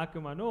な悪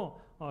魔の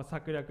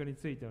策略に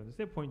ついてのです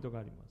ね、ポイントが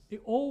あります。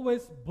It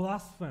always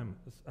blasphemes.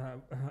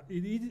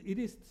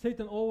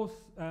 Satan always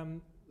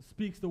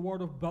speaks the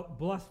word of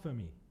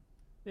blasphemy.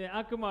 で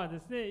悪魔は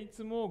ですね、い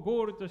つも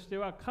ゴールとして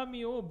は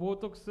神を冒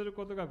涜する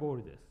ことがゴー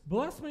ルです。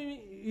Blasphemy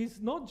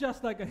is not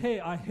just like,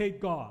 hey, I hate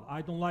God,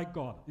 I don't like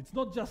God. It's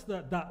not just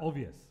that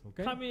obvious,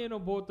 okay? 神へ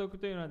の冒涜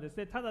というのはです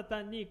ね、ただ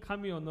単に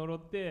神を呪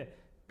って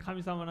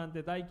神様なん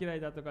て大嫌い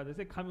だとかです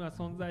ね、神は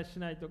存在し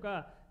ないと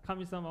か、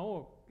神様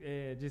を、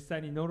実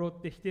際に呪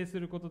って否定す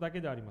ることだ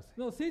けではありません。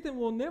No, Satan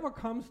will never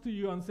come to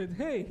you and say,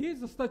 hey,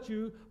 here's a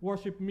statue,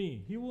 worship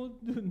me. He won't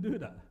do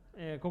that.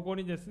 ここ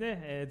にです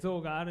ね、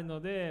像がある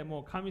ので、も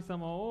う神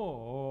様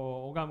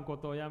を拝むこ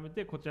とをやめ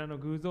て、こちらの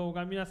偶像を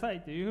拝みなさ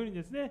いというふうに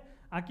ですね、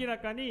明ら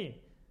か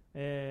に、そ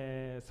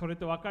れ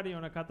と分かるよ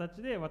うな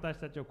形で私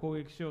たちを攻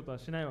撃しようとは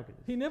しないわけ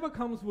です。He never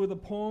comes with a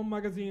porn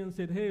magazine and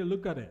said, hey,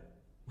 look at it.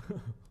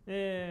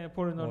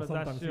 ポルノの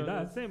雑誌を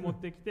ですね、持っ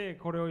てきて、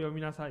これを読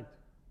みなさいと。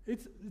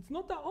It's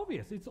not that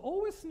obvious. It's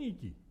always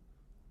sneaky.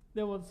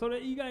 でもそ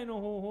れ以外の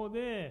方法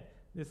で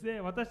ですね、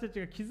私たち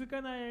が気づ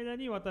かない間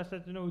に私た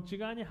ちの内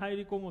側に入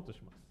り込もうと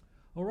します。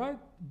Alright?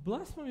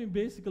 Blasphemy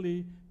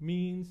basically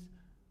means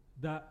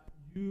that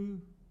you're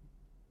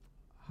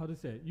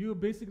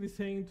basically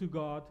saying to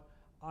God,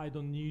 I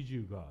don't need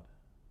you, God.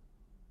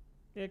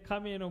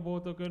 神への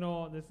冒涜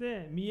のです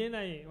ね、見え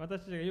ない、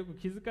私たちがよく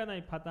気づかな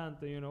いパターン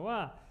というの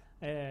は、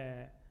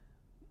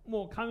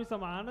もう神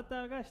様、あな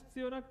たが必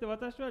要なくて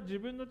私は自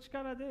分の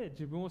力で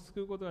自分を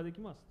救うことがで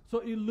きます。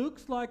So it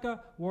looks like a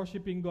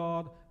worshiping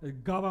God, a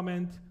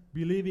government,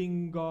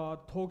 believing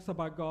God, talks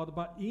about God,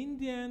 but in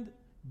the end,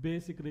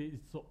 basically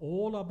it's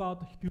all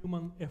about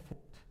human effort.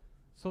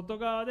 外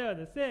側では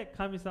ですね、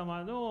神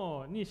様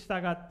に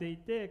従ってい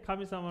て、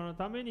神様の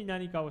ために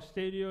何かをし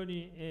ているよう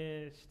に、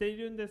してい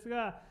るんです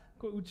が、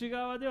内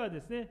側ではで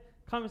すね、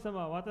神様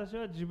は私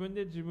は自分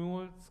で自分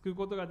を救う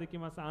ことができ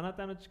ます。あな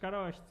たの力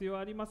は必要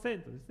ありませ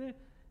んとですね、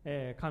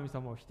神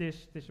様を否定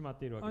してしまっ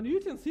ているわけ And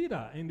です。 you can see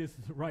that in this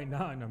right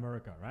now in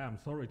America, right? I'm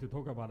sorry to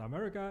talk about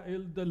America.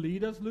 The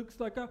leaders looks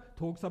like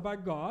talks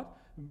about God,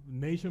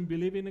 nation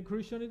believe in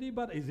Christianity,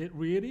 but is it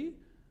really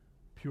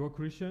pure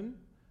Christian?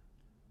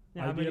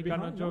 アメリカ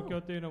の状況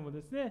というのも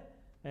ですね、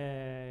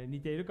似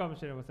ているかも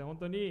しれません。本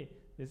当に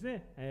です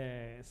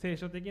ね、聖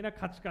書的な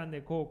価値観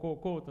で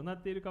こうとな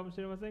っているかもし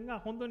れませんが、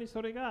本当に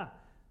それが、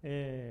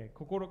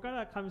心か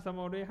ら神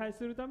様を礼拝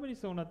するために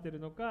そうなっている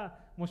のか、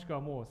もしくは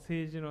もう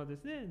政治ので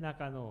すね、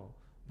中の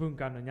文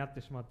化になっ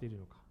てしまっている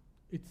のか。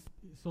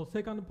So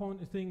second point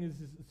thing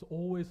is it's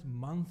always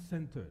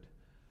man-centered,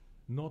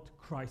 not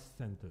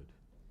Christ-centered.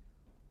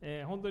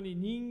 本当に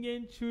人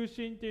間中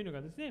心というの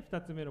がですね、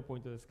2つ目のポイ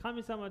ントです。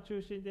神様中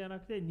心ではな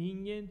くて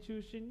人間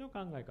中心の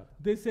考え方。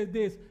They said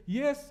this,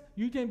 yes,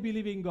 you can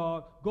believe in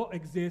God, God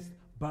exists,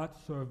 but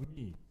serve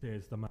me,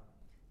 says the man.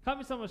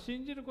 神様を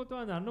信じること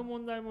は何の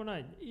問題もな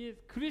い。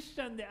クリス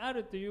チャンであ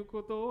るという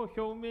ことを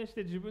表明し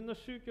て自分の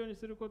宗教に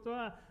すること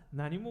は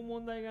何も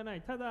問題がな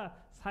い。ただ、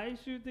最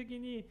終的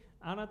に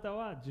あなた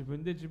は自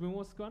分で自分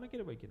を救わなけ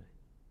ればいけない。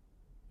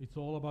It's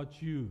all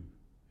about you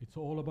It's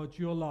all about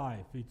your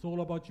life. It's all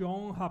about your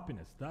own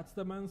happiness. That's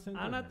the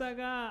man-centeredness. あなた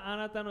があ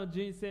なたの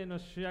人生の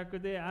主役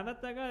で、あな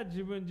たが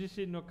自分自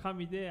身の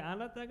神で、あ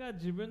なたが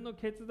自分の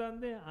決断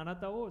であな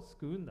たを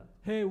救うんだ。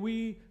Hey,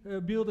 we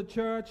build a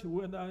church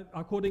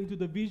according to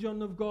the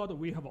vision of God.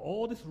 We have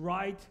all these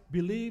right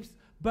beliefs,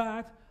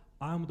 but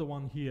I'm the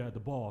one here, the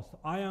boss.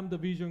 I am the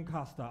vision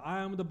caster.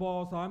 I am the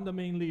boss. I'm the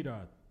main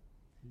leader.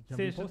 It can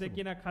be 聖書 possible.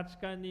 的な価値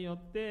観によっ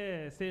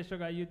て聖書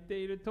が言って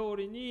いる通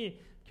りに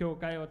教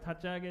会を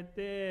立ち上げ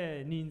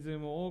て、人数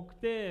も多く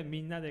て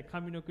みんなで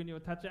神の国を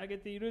立ち上げ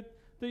ている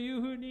という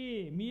ふう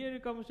に見え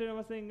るかもしれ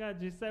ませんが、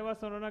実際は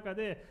その中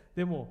で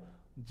でも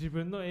自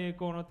分の栄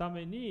光のた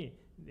めに、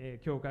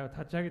教会を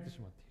立ち上げてし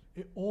まっ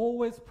ている。 It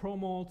always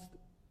promotes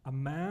a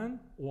man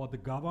or the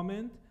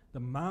government, the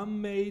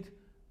man-made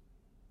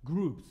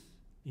groups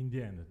in the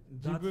end.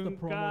 自 That's the 分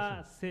か promotion.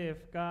 政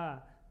府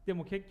か、で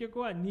も結局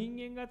は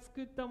人間が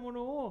作ったも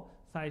のを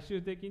最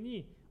終的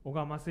に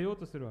拝ませよう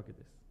とするわけ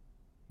です。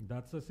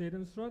That's a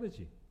Satan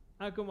strategy.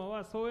 悪魔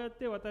はそうやっ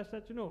て私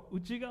たちの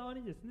内側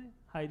にですね、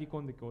入り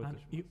込んでこうと And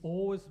しま it す。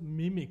 always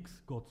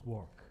mimics God's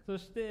work. そ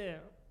し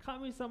て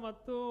神様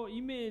とイ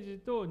メージ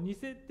と似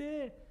せ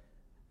て、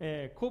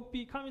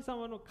神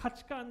様の価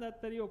値観だっ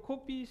たりをコ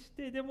ピーし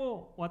て、で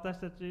も私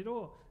たち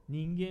の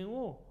人間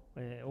を、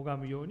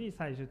拝むように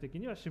最終的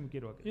には仕向け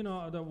るわけです。You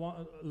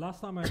know,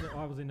 last time I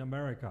was in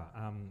America,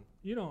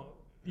 you know,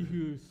 if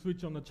you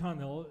switch on the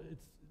channel,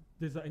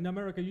 in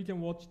America you can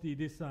watch the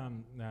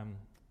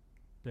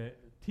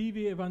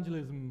TV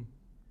evangelism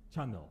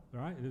channel,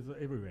 right? It is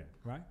everywhere,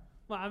 right?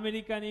 アメ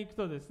リカに行く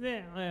とです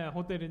ね、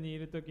ホテルにい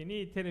るとき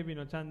にテレビ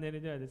のチャンネル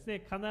ではです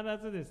ね、必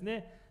ずです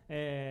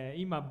ね、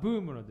今ブ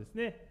ームのです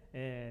ね、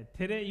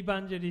テレイ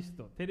バンジェリス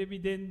ト、テレビ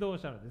伝道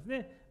者のです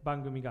ね、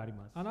番組があり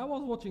ます。 And I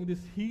was watching this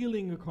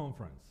healing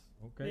conference,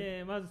 okay?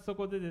 でまずそ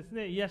こでです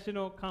ね、癒し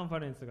のカンファ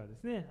レンスがで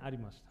すね、あり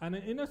ました。 And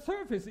in the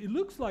surface, it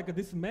looks like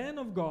this man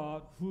of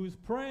God who's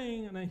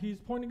praying and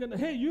he's pointing at,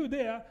 hey, you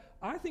there,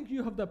 I think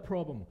you have that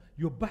problem.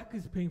 Your back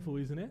is painful,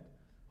 isn't it?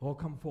 Oh,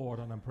 come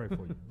forward and I pray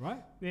for you,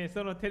 right? で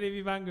そのテレ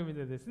ビ番組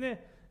でです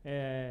ね、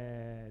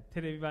テ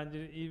レ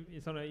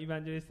ビそのイバ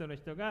ンジェリストの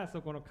人が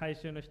そこの改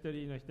宗の一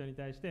人の人に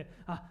対して、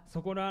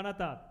そこのあな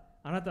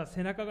た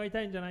背中が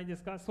痛いんじゃないで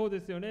すか？そうで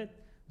すよね。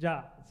じ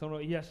ゃあそ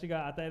の癒し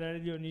が与えられ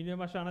るように祈り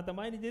ましょう。あなた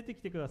前に出て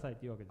きてください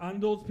というわけです、ね。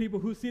And those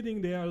people who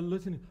sitting there are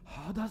listening,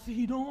 how does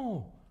he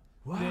know?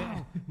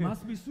 Wow,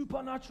 must be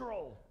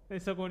supernatural. で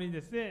そこに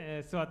です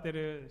ね、座って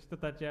る人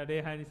たちや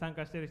礼拝に参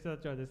加している人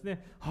たちはです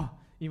ね、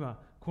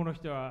今この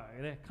人は、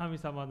ね、神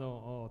様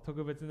の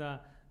特別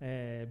な、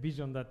ビ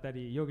ジョンだった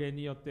り予言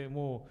によって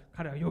もう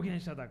彼は預言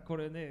者だ、こ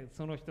れね、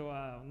その人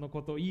はの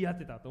ことを言い当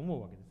てたと思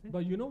うわけですね。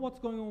 But you know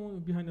what's going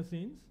on behind the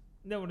scenes?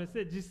 でもです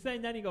ね、実際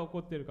何が起こ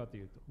っているかと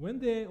いうと、 When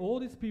all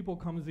these people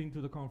comes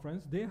into the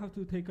conference, they have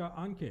to take an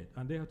enquete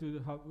and they have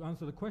to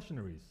answer the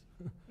questionnaires.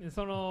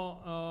 そ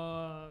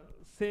の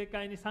正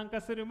解に参加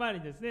する前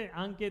にですね、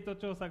アンケート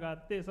調査があ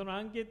って、その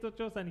アンケート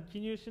調査に記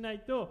入しな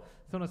いと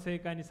その正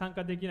解に参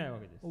加できないわ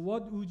けです。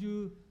 What would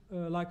you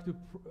like to?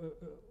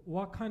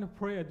 What kind of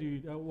prayer do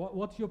you?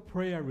 What's your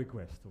prayer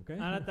request? Okay.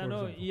 あなた For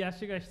の example. 癒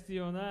しが必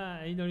要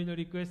な祈りの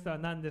リクエストは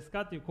何です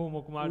かという項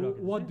目もあるわけ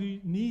です、ね。 What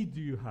need do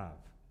you have?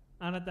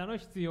 あなたの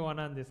必要は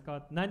何です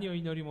か？何を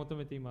祈り求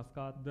めています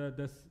か？ The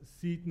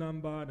seat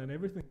number and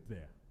everything's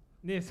there.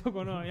 でそ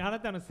このあな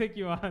たの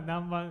席は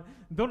何番、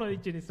どの位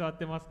置に座っ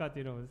てますかと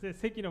いうのもですね、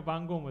席の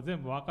番号も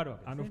全部わかるわ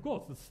けです、 And ね。 of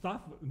course, the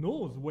staff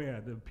knows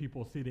where the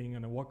people sitting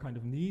and what kind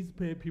of needs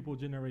people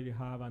generally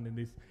have, and in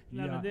this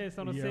なので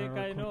その正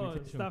解の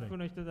computation スタッフ thing.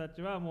 の人た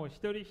ちはもう一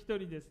人一人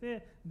です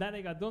ね、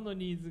誰がどの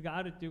ニーズが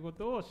あるというこ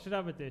とを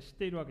調べて知っ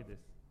ているわけで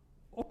す。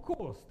 Of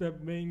course, the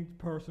main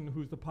person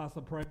who's the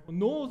pastor prayer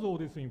knows all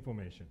this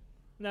information.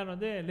 なの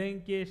で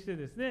連携して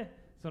ですね、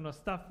その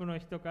スタッフの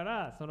人か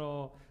らそ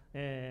の、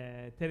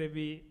テレ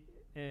ビ、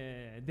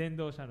伝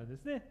道者ので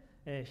す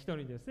ね、人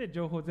にですね、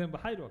情報全部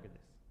入るわけで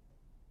す。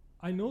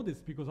I know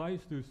this because I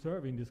used to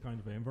serve in this kind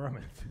of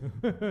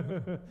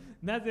environment.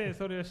 なぜ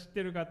それを知って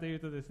いるかという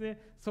とです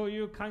ね、そうい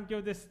う環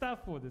境でスタ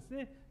ッフをです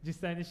ね、実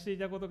際にしてい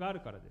たことがある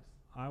からです。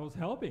I was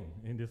helping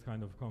in this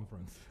kind of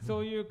conference.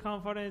 そういうカ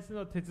ンファレンス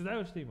の手伝い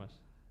をしていまし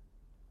た。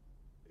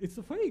It's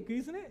a fake,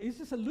 isn't it? It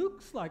just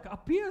looks like,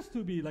 appears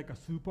to be like a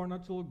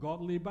supernatural,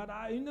 godly, but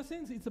in a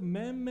sense, it's a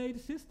man-made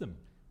system.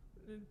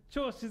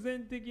 超自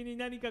然的に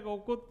何かが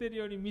起こっている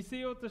ように見せ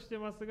ようとして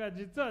ますが、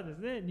実はです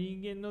ね、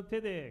人間の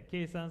手で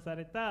計算さ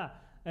れた、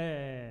シ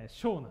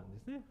ョーなんで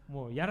すね。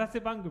もうやらせ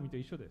番組と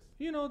一緒です。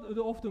You know,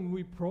 often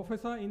we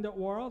prophesy in the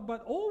world,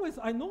 but always,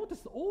 I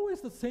notice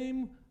always the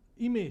same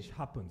image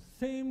happens,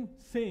 same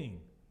saying.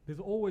 There's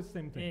always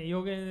same thing.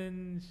 預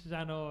言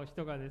者の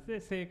人がですね、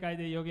正解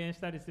で預言し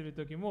たりする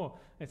ときも、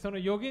その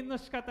預言の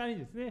仕方に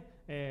です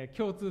ね、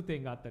共通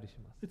点があったりし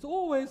ます。It's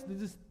always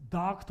this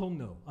dark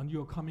tunnel and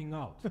you're coming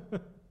out.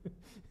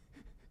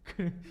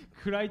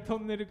 暗いト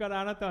ンネルか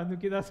らあなたは抜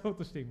け出そう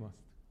としています。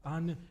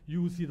And you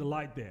see the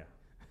light there.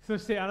 そ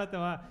してあなた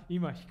は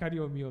今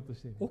光を見ようと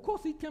しています。 Of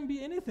course, it can be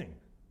anything.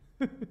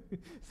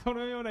 そ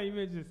のようなイ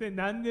メージですね。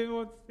何で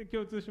も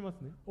共通しま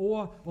すね。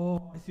Or,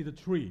 I see the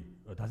tree.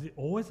 Does it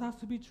always have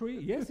to be tree?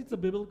 Yes, it's a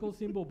biblical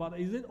symbol, but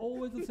is it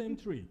always the same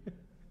tree?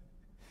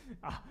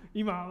 あ、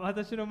今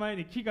私の前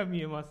に木が見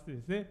えますって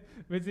ですね。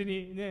別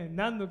にね、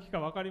何の木か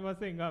分かりま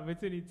せんが、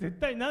別に絶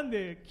対なん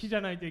で木じ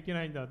ゃないといけ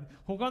ないんだ。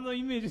他の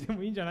イメージで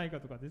もいいんじゃないか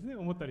とかですね、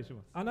思ったりし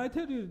ます。And I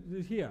tell you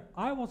this here,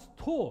 I was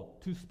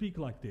taught to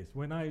speak like this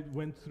when I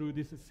went through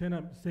this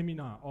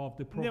seminar of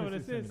the でも prophecy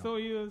ですね、 seminar. そ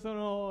ういうそ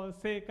の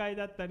正解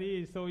だった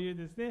り、そういう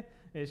ですね、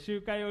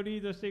集会をリ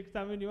ードしていく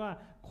ために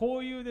は、こ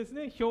ういうです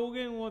ね、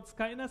表現を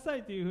使いなさ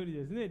いというふうに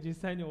ですね、実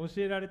際に教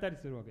えられたり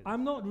するわけです。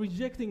I'm not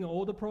rejecting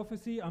all the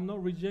prophecy, I'm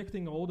not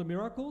rejecting all the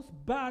miracles,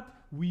 but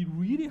we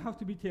really have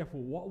to be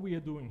careful what we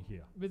are doing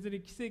here. 別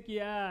に奇跡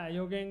や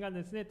予言が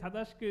ですね、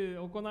正しく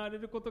行われ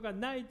ることが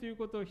ないという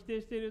ことを否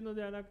定しているの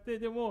ではなくて、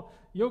でも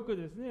よく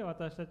ですね、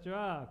私たち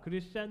はク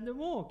リスチャンで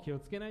も気を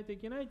つけないとい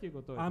けないという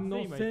ことをです I'm ね、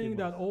 not 今言ってい saying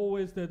ま that す。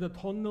 always the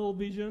tunnel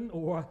vision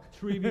or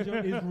tree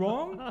vision is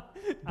wrong,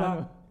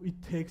 but it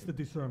takes the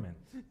discernment.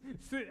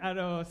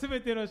 す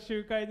べての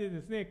集会で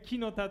ですね、木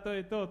の例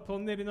えとト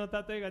ンネルの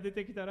例えが出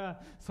てきた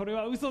ら、それ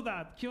は嘘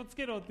だ、気をつ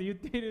けろって言っ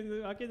てい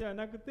るわけでは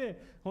なく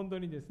て、本当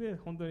にですね、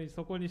本当に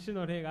そこに主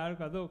の霊がある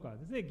かどうかは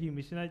ですね、吟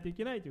味しないとい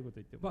けないというこ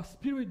とを言っています。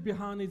 But spirit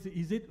behind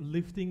is it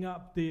lifting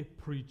up the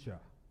preacher?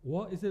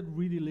 What is it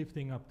really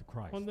lifting up to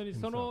Christ? 本当に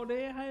その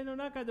礼拝の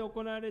中で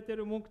行われてい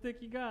る目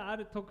的があ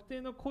る特定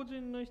の個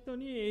人の人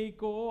に栄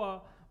光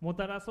をも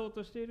たらそう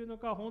としているの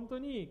か、本当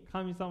に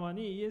神様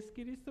にイエス・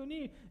キリスト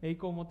に栄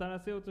光をもたら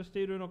せようとし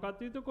ているのか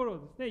というところを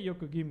ですね、よ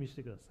く吟味し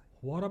てくださ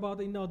い。 What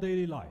about in our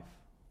daily life?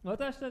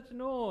 私たち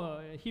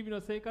の日々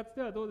の生活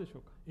ではどうでしょ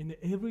うか。 In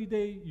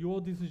everyday,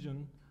 your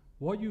decision,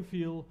 what you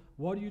feel,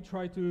 what you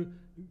try to,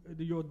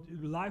 your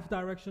life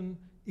direction,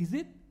 is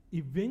it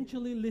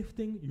eventually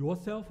lifting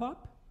yourself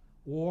up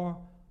or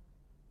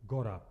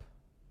God up?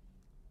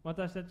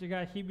 私たち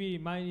が日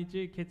々毎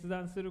日決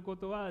断するこ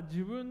とは、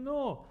自分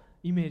の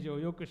イメージを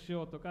良くし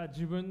ようとか、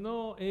自分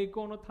の栄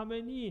光のた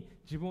めに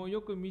自分を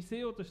よく見せ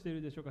ようとしてい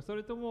るでしょうか、そ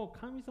れとも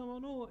神様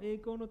の栄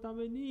光のた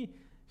めに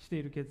して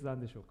いる決断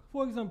でしょうか。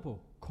 For example,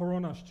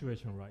 corona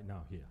situation right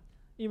now here.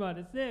 今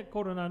ですね、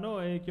コロナの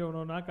影響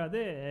の中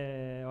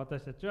で、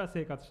私たちは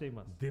生活してい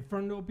ます。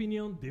 Different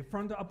opinion,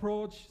 different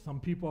approach. Some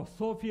people are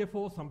so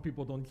fearful, some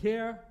people don't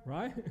care,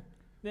 right?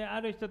 で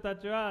ある人た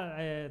ちは、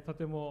と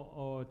て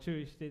も注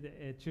意してい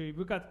て、注意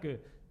深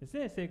くです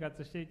ね、生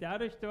活していて、あ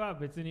る人は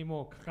別に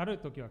もうかかる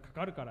ときはか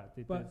かるからっ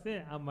て言ってです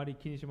ね、あんまり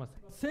気にしま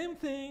せん。 Same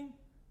thing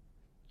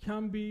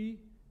can be,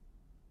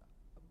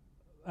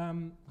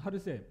 how to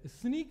say,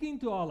 sneak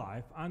into our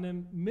life and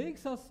then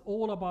makes us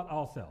all about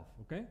ourselves,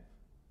 okay?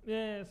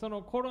 でそ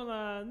のコロ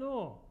ナ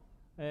の、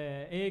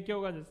影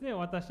響がですね、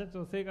私たち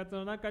の生活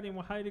の中に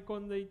も入り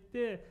込んでいっ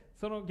て、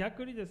その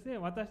逆にですね、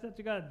私た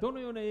ちがどの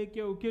ような影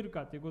響を受ける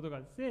かということ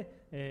がです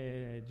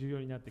ね、重要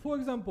になってきま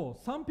す。 For example,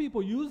 some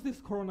people use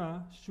this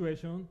corona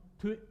situation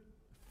to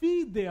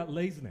feed their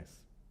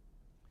laziness.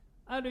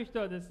 ある人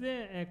はです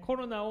ね、コ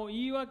ロナを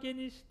言い訳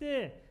にし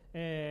て、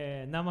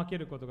怠け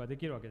ることがで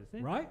きるわけです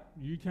ね。 Right?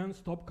 You can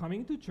stop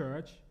coming to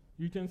church.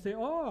 You can say,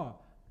 oh,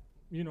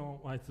 you know,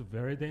 it's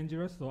very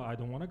dangerous, so I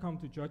don't want to come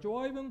to church.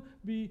 Or even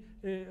be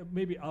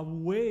maybe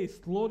away,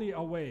 slowly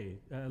away,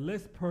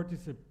 less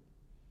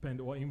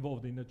participant or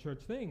involved in the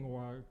church thing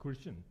or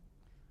Christian.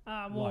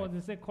 もう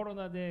ですね、コロ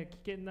ナで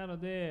危険なの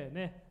で、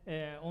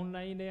ねオン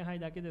ライン礼拝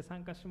だけで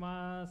参加し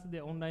ます。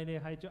で、オンライン礼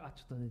拝中、ちょ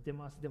っと寝て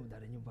ます。でも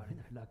誰にもバレ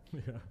ない。ラッキ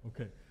ー。 Yeah,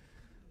 okay.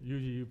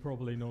 Usually you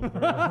probably know very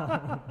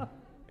well.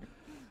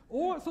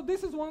 Or, so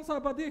this is one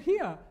side, but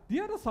here, the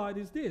other side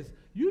is this.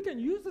 You can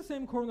use the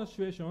same corona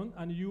situation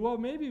and you are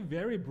maybe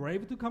very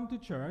brave to come to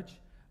church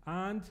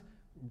and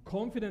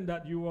confident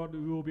that you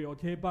will be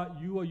okay, but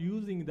you are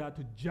using that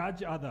to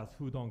judge others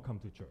who don't come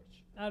to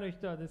church. ある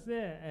人はです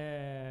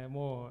ね、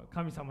もう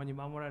神様に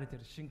守られてい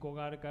る信仰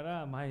があるか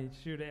ら毎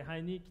週礼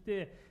拝に来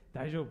て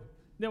大丈夫。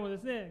でもで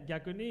すね、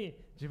逆に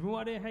自分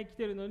は礼拝来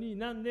てるのに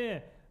なん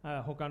で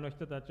他の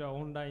人たちは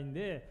オンライン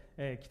で、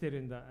来て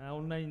るんだ、オ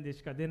ンラインで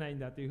しか出ないん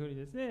だというふうに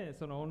ですね、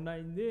そのオンラ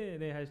インで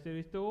礼拝してい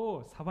る人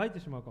を裁いて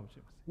しまうかもし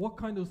れません。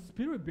 What kind of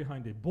spirit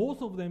behind it?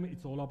 Both of them,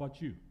 it's all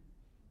about you.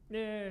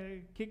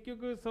 で結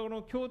局そ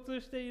の共通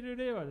している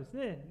例はです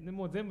ね、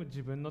もう全部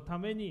自分のた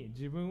めに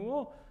自分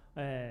を、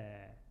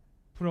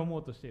プロ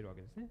モートしているわ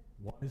けですね。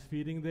 One is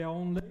feeding their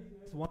own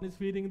laziness, one is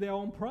feeding their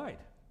own pride.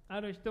 あ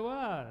る人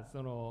は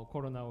その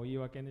コロナを言い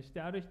訳にし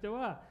て、ある人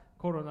は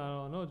コロ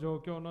ナの状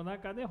況の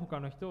中で他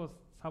の人を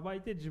裁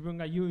いて自分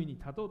が優位に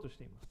立とうとし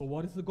ています。 So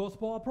what is the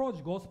gospel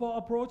approach? Gospel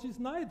approach is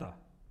neither.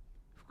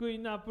 福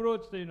音のアプロー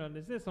チというのは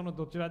ですね、その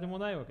どちらでも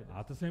ないわけです。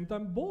 At the same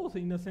time, both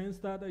in the sense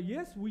that,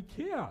 yes, we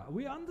care,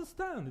 we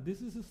understand,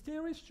 this is a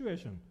scary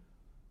situation.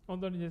 本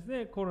当にです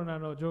ね、コロナ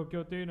の状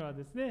況というのは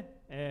です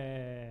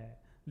ね、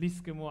リ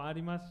スクもあ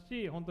ります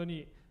し、本当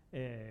に、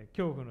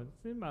恐怖ので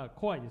すね、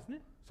怖いです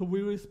ね。So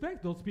we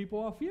respect those people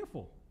who are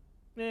fearful.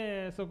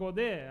 そこ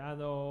で、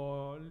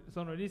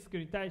そのリスク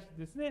に対して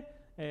ですね、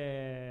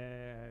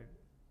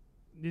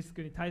リス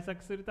クに対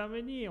策するた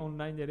めにオン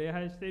ラインで礼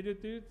拝している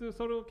という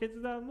その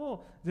決断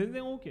も全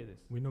然 OK で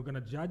す。We're not going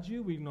to judge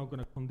you. We're not going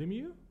to condemn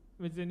you.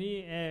 別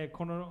に、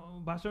こ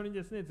の場所に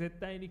ですね絶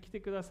対に来て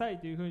ください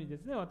というふうにで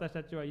すね私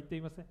たちは言って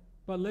いません。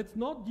 But let's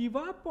not give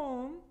up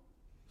on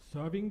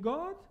serving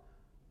God,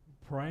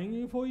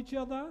 praying for each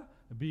other,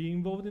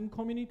 being involved in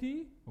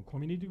community or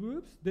community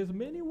groups. There's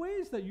many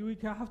ways that you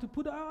have to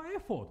put our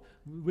effort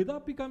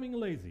without becoming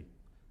lazy.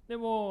 で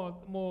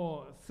も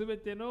もうすべ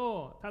て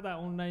のただ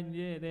オンライン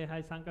で礼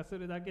拝参加す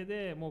るだけ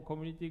でもうコ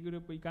ミュニティグル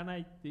ープ行かな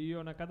いっていう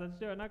ような形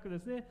ではなくで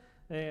すね、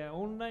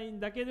オンライ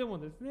ンだけでも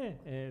です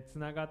ね、つ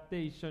ながっ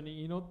て一緒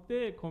に祈っ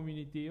てコミュ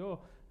ニティ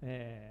を、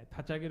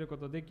立ち上げるこ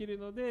とできる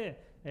の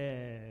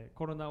で、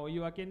コロナを言い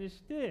訳に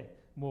して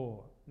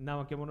もう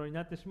怠け者に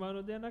なってしまう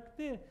のではなく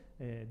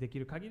て、でき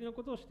る限りの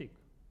ことをしていく。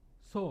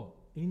 So,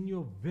 in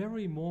your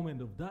very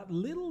moment of that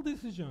little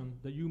decision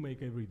that you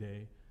make every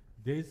day,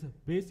 there's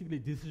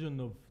basically decision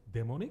of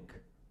demonic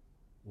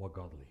or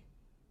godly.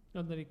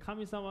 本当に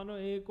神様の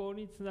栄光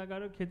につなが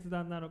る決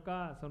断なの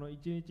か、その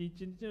一日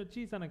一日の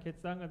小さな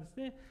決断がです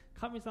ね、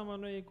神様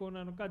の栄光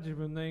なのか、自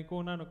分の栄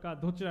光なのか、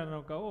どちらな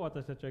のかを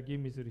私たちは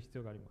吟味する必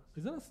要があります。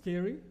Is that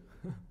scary?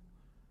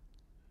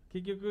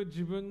 結局、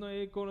自分の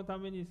栄光のた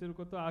めにする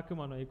ことは悪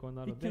魔の栄光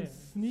なの It can で、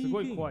す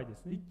ごい怖いで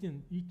すね。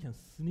it can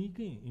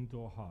sneak in into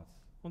our hearts.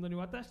 本当に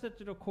私た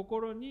ちの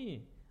心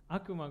に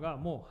悪魔が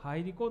もう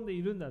入り込んで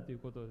いるんだという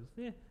ことをです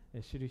ね、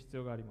知る必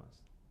要がありま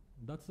す。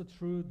That's the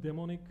true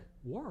demonic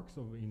works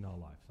of in our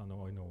lives and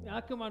in our world.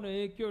 悪魔の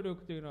影響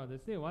力というのはで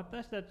すね、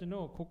私たち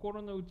の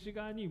心の内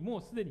側にも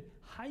うすでに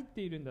入って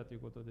いるんだという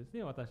ことをです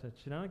ね、私た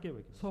ち知らなければ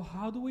いけません。 So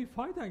how do we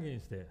fight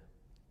against it?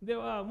 で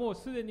はもう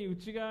すでに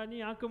内側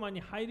に悪魔に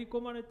入り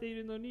込まれてい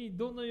るのに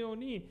どのよう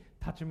に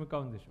立ち向か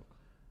うんでしょうか。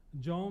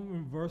 John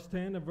in verse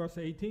 10 and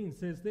verse 18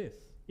 says this.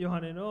 ヨ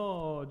ハネ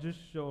の10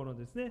章の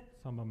ですね、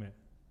 3番目。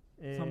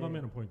3番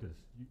目のポイントで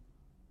す。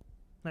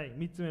はい、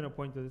3つ目の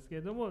ポイントですけ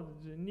れども、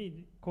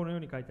にこのよう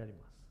に書いてあり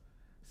ま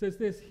す。 Says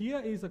this,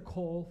 here is a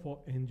call for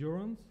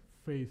endurance,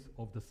 faith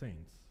of the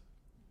saints.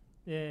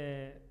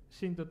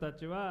 信徒た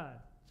ち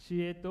は知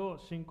恵と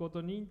信仰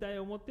と忍耐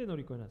を持って乗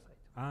り越えなさい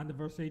と。 And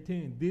verse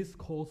 18, this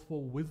calls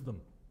for wisdom.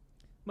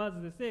 ま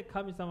ずですね、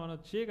神様の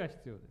知恵が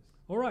必要です。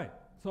 Alright,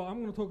 so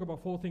I'm going to talk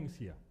about four things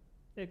here.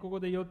 ここ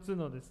で4つ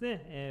のです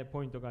ね、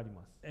ポイントがあり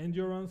ます。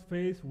 Endurance,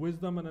 faith,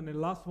 wisdom, and then the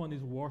last one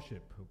is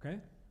worship,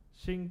 okay?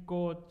 信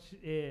仰、す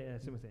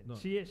みません、 No.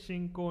 知恵、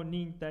信仰、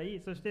忍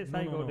耐、そして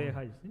最後、礼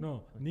拝ですね。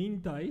No,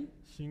 忍耐、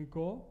信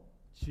仰、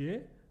知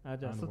恵。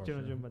じゃあ and そっち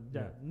の順番。 worship. じ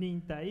ゃあ Yeah.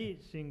 忍耐、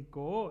信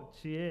仰、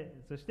知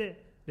恵、そし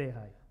て礼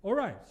拝。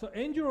 Alright, so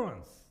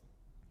endurance.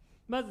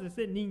 まずで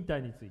すね、忍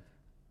耐について。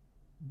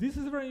 This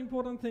is a very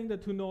important thing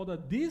that to know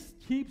that this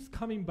keeps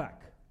coming back,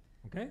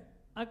 okay?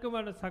 悪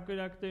魔の策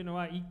略というの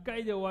は1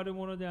回で終わる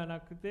ものではな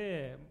く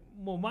て、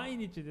もう毎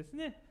日です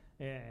ね、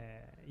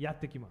やっ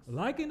てきます。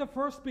 Like in the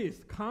first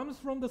beast,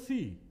 comes from the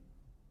sea.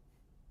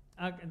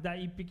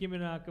 第1匹目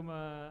の悪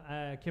魔、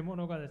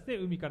獣がですね、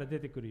海から出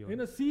てくるよう In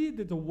に。 the sea,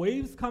 the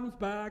waves comes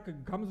back,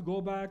 and comes go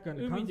back,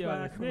 and 海 comes で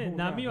はです back. ね、 and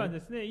波は go back.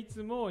 ですね、い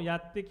つもや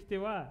ってきて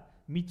は、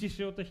満ち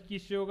潮と引き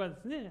潮がで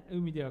すね、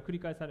海では繰り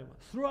返されま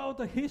す。 Throughout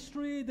the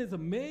history, there's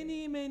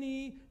many,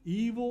 many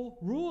evil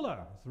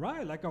rulers,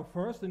 right? Like our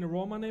first in the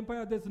Roman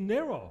Empire, there's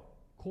Nero,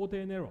 皇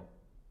帝ネロ。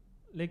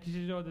歴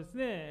史上です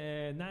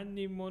ね、何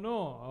人も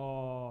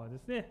ので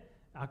すね、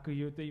悪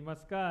友といいま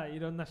すか、い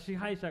ろんな支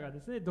配者が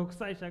ですね、独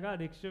裁者が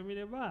歴史を見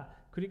れば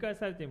繰り返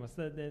されています。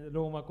で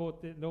ロ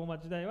ーマ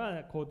時代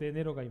は皇帝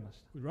ネロがいま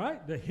した。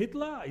 Right? The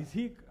Hitler, is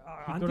he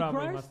ヒトラー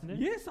もいま Antichrist? すね。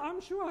 Yes,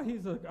 I'm sure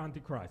he's an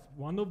Antichrist,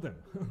 one of them.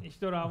 ヒ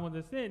トラーも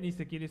ですね、偽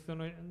キリスト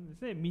ので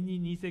すね、ミニ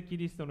偽キ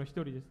リストの一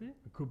人ですね。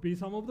 It could be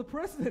some of the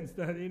presidents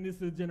that in this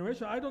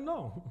generation, I don't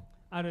know.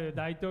 ある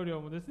大統領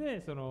もです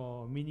ね、そ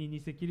のミニ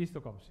偽キリス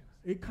トかもし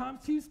れ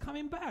ません。 He's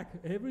coming back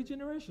every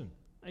generation.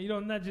 い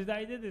ろんな時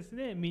代でです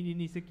ね、ミニ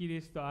偽キ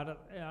リスト、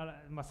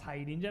まあ、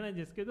再臨じゃないん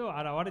ですけど、現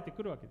れて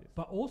くるわけです。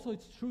 But also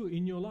it's true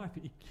in your life,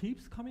 it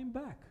keeps coming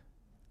back.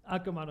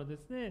 悪魔ので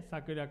すね、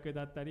策略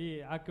だった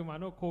り、悪魔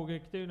の攻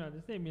撃というのはで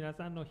すね、皆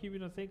さんの日々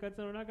の生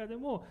活の中で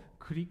も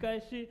繰り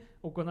返し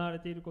行われ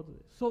ていることで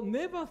す。So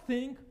never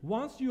think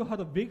once you had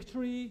a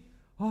victory,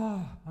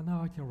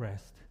 now I can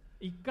rest.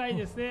 一回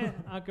ですね、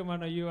悪魔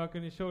の誘惑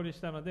に勝利し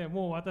たので、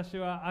もう私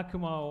は悪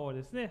魔を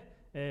ですね、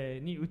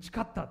に打ち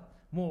勝った。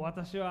もう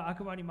私は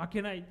悪魔に負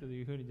けないと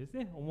いうふうにです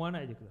ね、思わ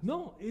ないでください。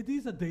 No, it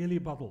is a daily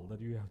battle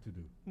that you have to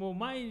do. もう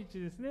毎日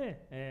です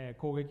ね、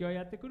攻撃は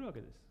やってくるわ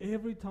けです。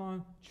 Every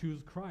time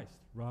choose Christ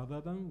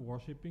rather than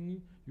worshiping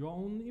your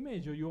own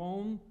image or your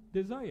own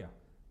desire.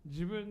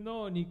 自分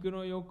の肉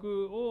の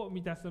欲を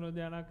満たすの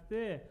ではなく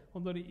て、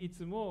本当にい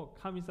つも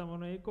神様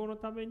の栄光の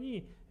ため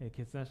に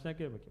決断しな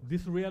ければいけません。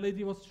 This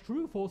reality was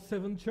true for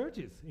 7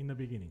 churches in the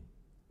beginning.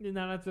 で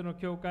7つの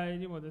教会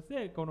にもです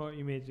ね、この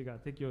イメージが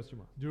適用し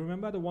ます。 Do you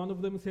remember that one of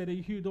them said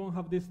if you don't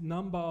have this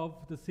number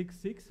of the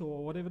 66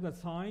 or whatever the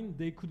sign,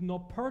 they could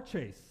not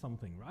purchase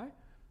something, right?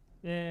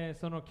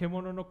 その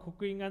獣の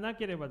刻印がな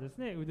ければです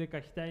ね、腕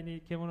か額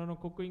に獣の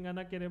刻印が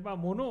なければ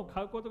物を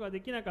買うことが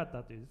できなかっ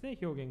たというですね、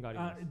表現があり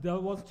ます。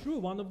That was true.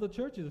 One of the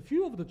churches, a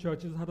few of the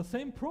churches had the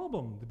same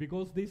problem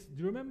because this.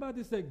 Do you remember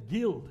this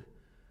guild,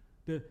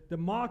 the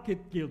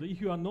market guild?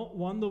 If you are not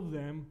one of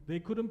them, they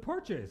couldn't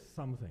purchase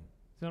something.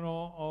 そ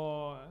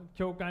の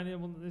教会に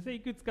もですね、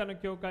いくつかの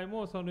教会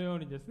もそのよう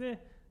にです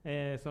ね、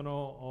そ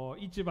の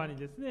市場に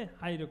ですね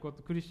入るこ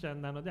と、クリスチャ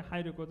ンなので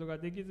入ることが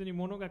できずに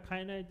物が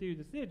買えないという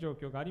ですね状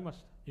況がありまし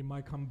た。It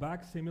might come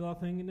back similar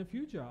thing in the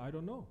future. I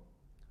don't know.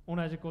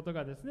 同じこと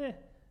がです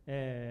ね、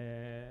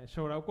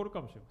将来起こる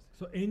かもしれま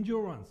せん。So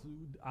endurance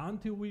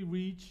until we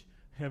reach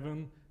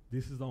heaven.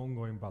 This is the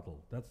ongoing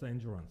battle. That's the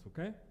endurance.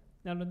 Okay.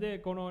 なので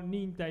この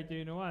忍耐と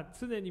いうのは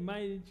常に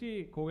毎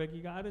日攻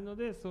撃があるの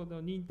で、その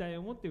忍耐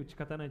を持って打ち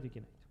勝たないといけ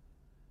ない。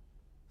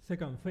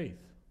Second, faith.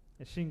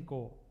 信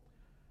仰。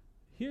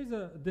Here's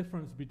a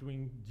difference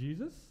between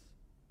Jesus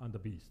and the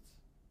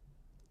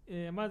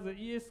beasts. まず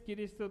イエス・キ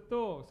リスト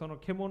とその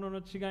獣の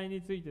違い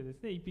についてで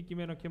すね、一匹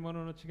目の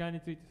獣の違いに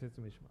ついて説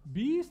明します。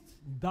Beast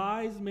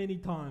dies many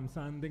times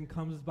and then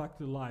comes back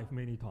to life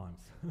many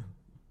times.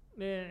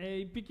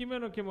 で一匹目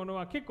の獣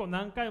は結構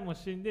何回も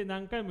死んで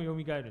何回も蘇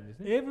るんです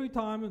ね。Every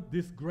time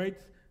this great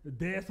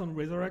death and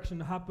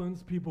resurrection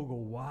happens, people go,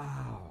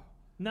 wow.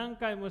 何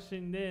回も死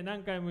んで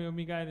何回も蘇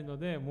るの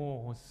で、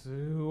もう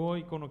すご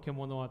いこの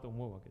獣はと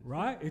思うわけです。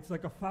Right? It's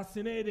like a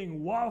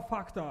fascinating wow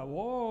factor.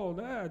 Whoa,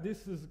 there,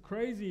 this is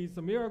crazy. It's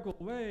a miracle.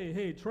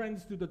 Hey,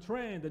 trends to the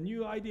trend, the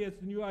new ideas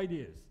to new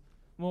ideas.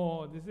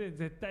 もうですね、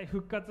絶対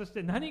復活し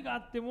て何があ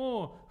って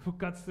も復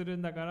活する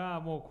んだか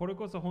ら、もうこれ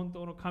こそ本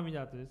当の神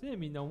だとですね、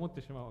みんな思っ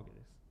てしまうわけ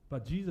です。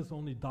But Jesus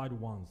only died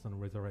once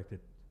and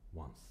resurrected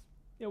once.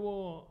 で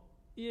も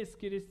イエス・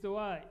キリスト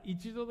は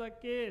一度だ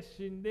け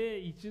死んで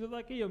一度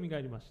だけ蘇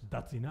りまし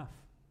た。That's enough.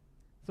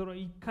 その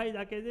一回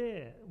だけ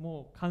で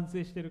もう完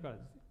成しているから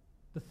です。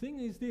The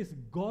thing is this,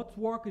 God's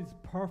work is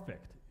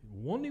perfect.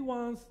 Only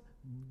once,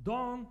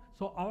 done.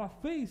 So our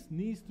faith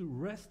needs to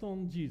rest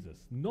on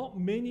Jesus. Not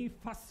many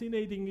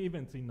fascinating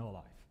events in our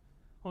life.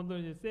 本当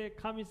にですね、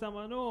神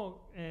様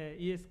の、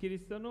イエス・キリ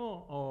スト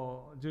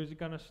の十字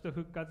架の死と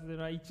復活という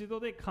のは一度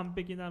で完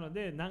璧なの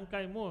で何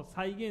回も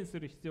再現す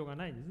る必要が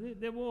ないんですね。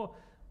でも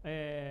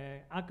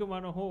悪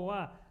魔の方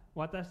は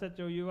私た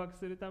ちを誘惑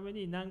するため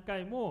に何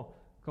回も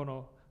こ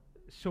の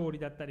勝利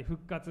だったり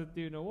復活っ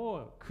ていうの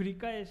を繰り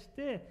返し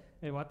て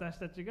私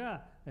たち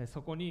が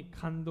そこに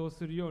感動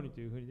するようにと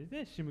いうふうにです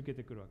ね仕向け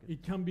てくるわけです。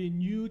It can be a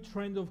new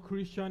trend of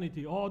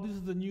Christianity. Oh, this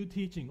is a new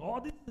teaching.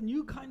 Oh, this is a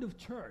new kind of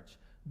church.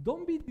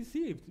 Don't be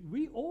deceived.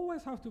 We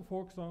always have to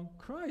focus on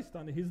Christ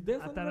and His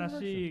death and 新 resurrection.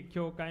 しい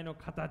教会の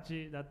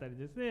形だったり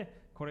です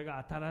ね、これ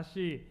が新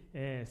しい、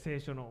聖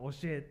書の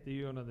教えってい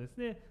うようなです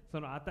ね、そ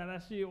の新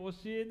しい教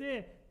え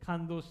で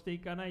感動してい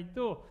かない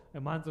と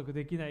満足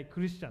できないク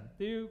リスチャンっ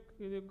ていう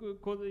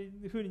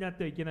ふうになっ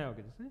てはいけないわ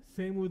けですね。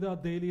Same with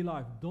our daily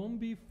life. Don't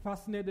be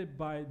fascinated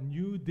by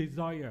new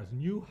desires,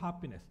 new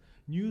happiness,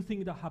 new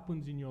thing that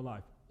happens in your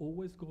life.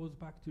 Always goes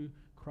back to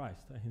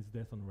Christ and His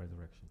death and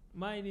resurrection.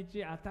 毎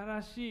日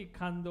新しい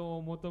感動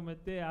を求め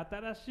て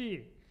新し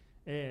い、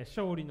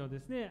勝利ので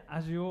すね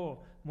味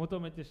を求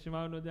めてし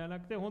まうのではな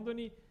くて、本当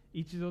に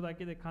一度だ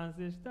けで完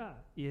成した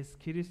イエス・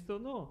キリスト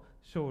の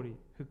勝利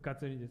復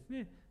活にです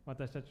ね、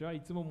私たちは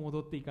いつも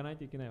戻っていかない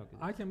といけないわけで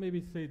す。I can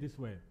maybe say this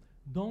way.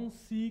 Don't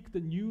seek the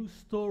new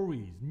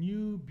stories,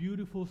 new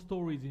beautiful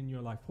stories in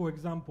your life. For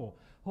example,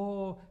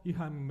 oh, if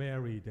I'm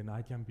married, then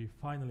I can be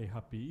finally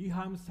happy. If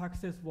I'm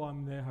successful,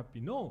 I'm very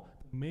happy. No,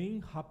 the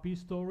main happy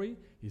story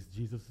is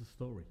Jesus'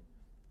 story.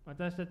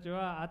 私たち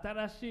は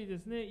新しいで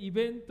すねイ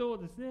ベントを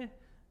ですね、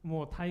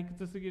もう退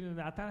屈すぎるの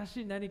で新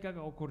しい何か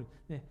が起こる、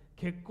ね、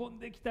結婚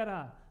できた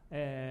ら、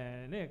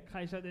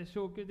会社で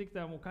昇給でき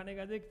たら、もう金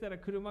ができたら、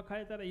車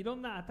買えたら、いろ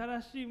んな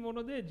新しいも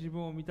ので自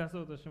分を満た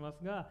そうとしま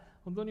すが、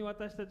本当に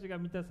私たちが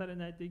満たされ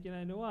ないといけ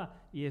ないのは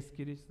イエス・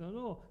キリスト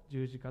の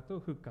十字架と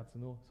復活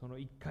のその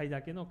1回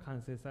だけの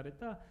完成され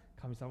た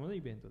神様の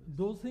イベントです。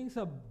Those things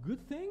are good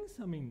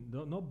things. I mean,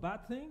 not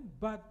bad thing,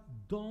 but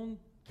don't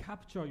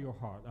capture your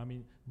heart. I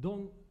mean,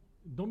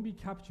 don't be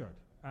captured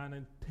and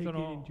then take it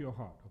into your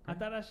heart. Okay?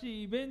 新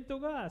しいイベント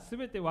が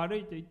全て悪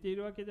いと言ってい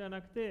るわけでは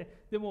なく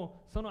て、で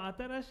もその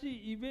新し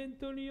いイベン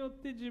トによっ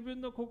て自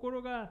分の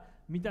心が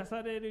満た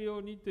されるよ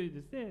うにという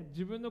ですね、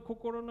自分の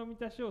心の満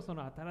たしをそ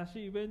の新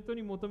しいイベント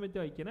に求めて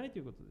はいけないと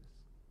いうことです。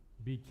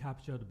Be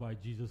captured by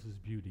Jesus'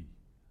 beauty.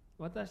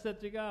 私た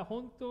ちが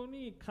本当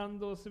に感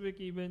動すべ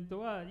きイベント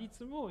はい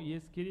つもイエ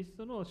ス・キリス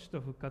トの死と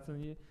復活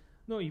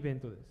のイベン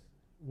トです。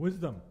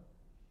Wisdom.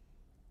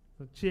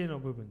 知恵の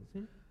部分です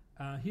ね。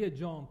Here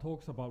John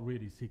talks about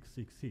really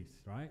 666,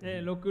 right?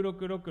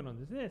 666の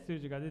ですね数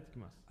字が出てき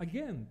ます。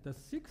Again, the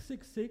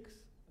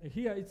 666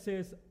 here it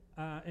says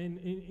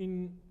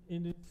in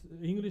its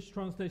English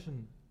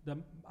translation,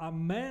 a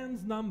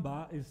man's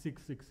number is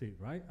 666,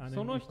 right?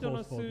 その人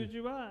の数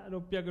字は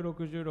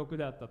666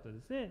であったと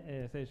です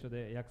ね、聖書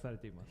で訳され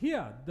ています。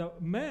Here, the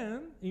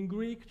man in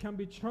Greek can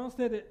be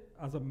translated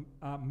as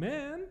a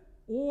man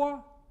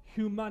or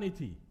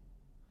humanity.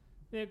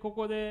 でこ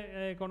こ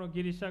で、この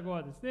ギリシャ語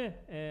はです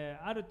ね、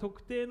ある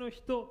特定の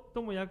人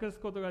とも訳す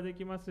ことがで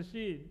きます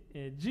し、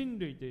人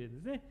類というで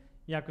すね、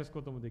訳す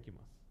こともでき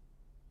ます。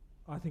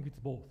I think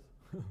it's both.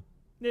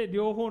 で、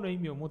両方の意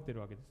味を持っている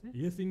わけですね。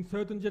Yes, in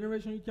certain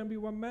generation it can be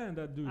one man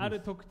that do あ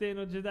る this. 特定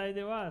の時代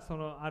では、そ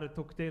のある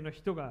特定の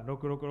人が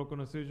666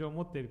の数字を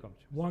持っているかもし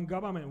れません。One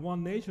government,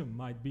 one nation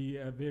might be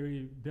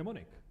very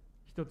demonic.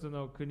 一つ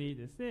の国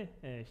です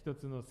ね、一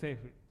つの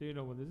政府という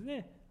のもです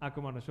ね、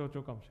悪魔の象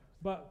徴かもしれません。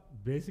 But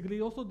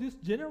basically also this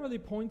generally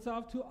points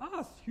out to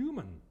us,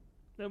 human.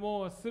 で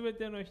も、すべ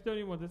ての人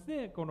にもです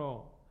ね、こ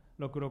の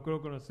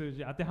666の数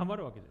字当てはま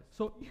るわけで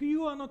す。So if you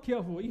are not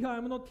careful, if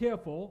I'm not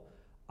careful,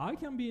 I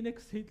can be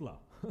next Hitler.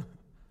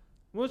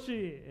 もし、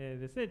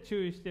ですね、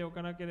注意してお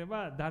かなけれ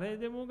ば、誰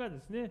でもがで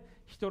すね、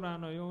ヒトラー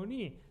のよう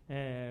に、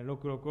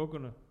666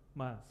の、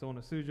そ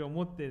の数字を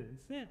持ってで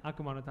すね、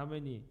悪魔のため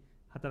に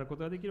働くこ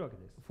とができるわけ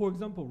です。For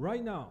example,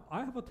 right now,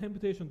 I have a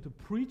temptation to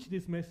preach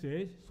this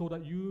message so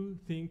that you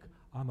think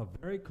I'm a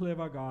very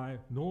clever guy,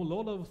 know a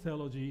lot of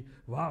theology.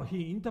 Wow,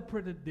 he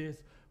interpreted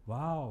this.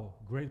 Wow,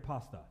 great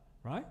pastor,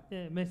 right?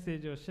 でメッセー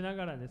ジをしな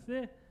がらです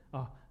ね、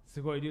す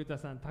ごい龍太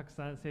さんたく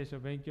さん聖書を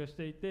勉強し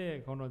てい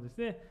て、このです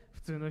ね、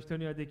普通の人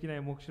にはできな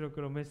い黙示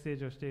録のメッセー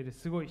ジをしている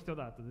すごい人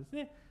だとです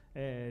ね、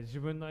自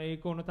分の栄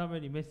光のた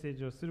めにメッセー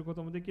ジをするこ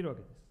ともできるわ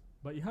けです。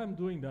But if I'm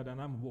doing that and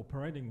I'm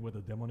operating with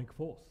a demonic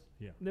force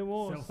here, で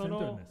もそ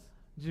の self-centeredness.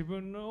 自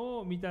分の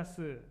を満た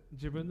す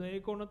自分の栄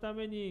光のた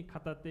めに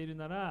語っている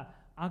なら、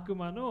悪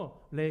魔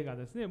の霊が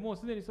ですね、もう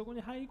すでにそこ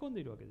に入り込ん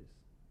でいるわけで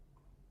す。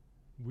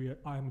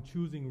I'm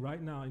choosing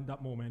right now in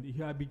that moment.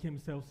 If I became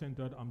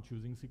self-centered, I'm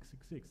choosing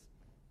 666.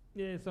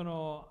 でそ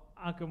の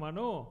悪魔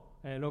の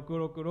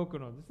666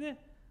のですね、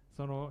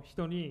その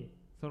人に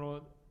そ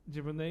の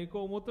自分の栄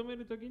光を求め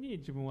るときに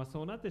自分は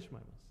そうなってしま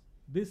います。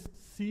This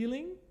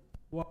sealing,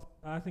 what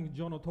I think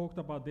John talked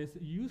about this,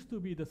 it used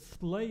to be the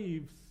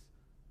slave's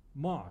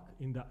mark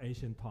in the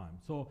ancient time.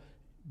 So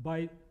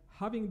by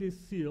having these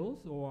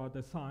seals or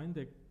the sign,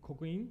 the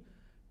coin,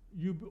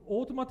 you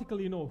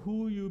automatically know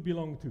who you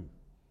belong to.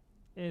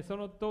 そ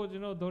の当時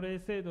の奴隷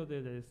制度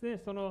でですね、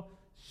その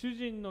主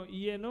人の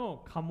家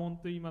の家紋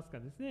といいますか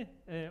ですね、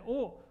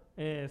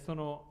そ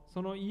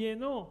の家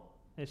の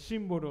シ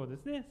ンボルをで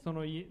すね、そ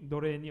の奴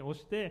隷に押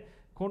して、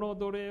この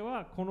奴隷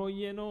はこの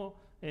家の、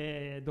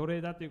奴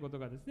隷だということ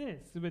がです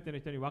ね、すべての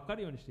人に分か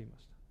るようにしていま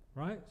し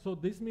た。Right? So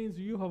this means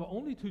you have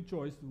only two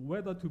choices,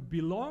 whether to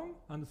belong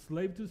and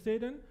slave to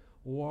Satan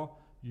or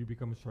you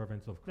become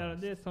servants of なの Christ.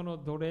 で、その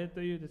奴隷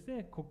というです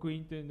ね、刻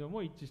印というの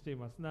も一致してい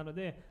ます。なの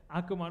で、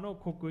悪魔の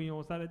刻印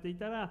をされてい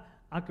たら、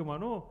悪魔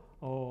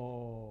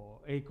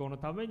の栄光の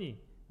ため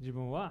に自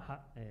分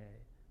は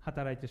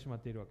働いてしまっ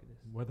ているわけで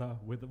す。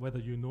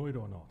Whether you know it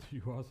or not,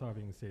 you are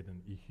serving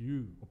Satan if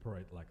you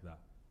operate like that.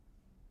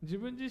 自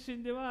分自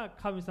身では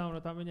神様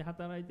のために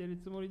働いている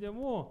つもりで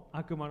も、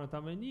悪魔のた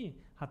めに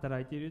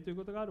働いているという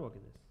ことがあるわけ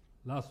です。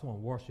Last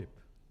one, worship.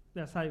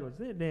 では最後で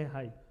すね、礼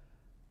拝。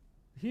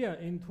Here,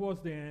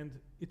 towards the end,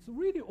 it's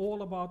really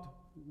all about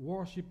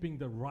worshiping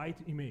the right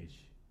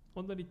image.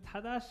 本当に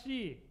正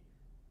しい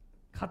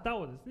型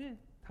をです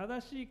ね、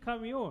正しい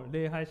神を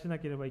礼拝しな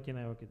ければいけ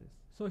ないわけで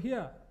す。So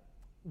here,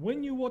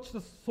 when you watch the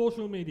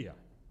social media,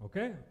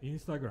 okay,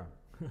 Instagram,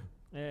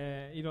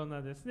 いろん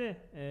なです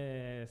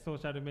ね、ソー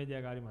シャルメディ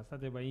アがあります。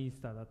例えばイン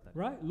スタだったり。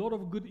 right? A lot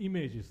of good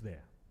images there.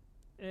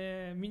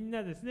 みん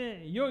なです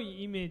ね、良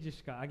いイメージ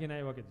しか上げな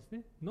いわけです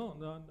ね。No,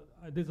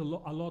 there's a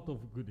lot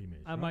of good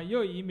images.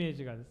 良いイメー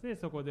ジがですね、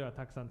そこでは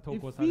たくさん投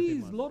It 稿されてい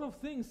feeds ま a lot of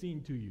things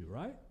into you,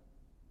 right?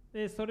 す。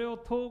で、それを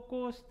投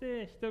稿し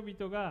て人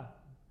々が、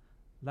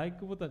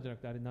like ボタンじゃな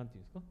くてあれなんて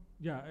いうんですか？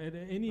 Yeah,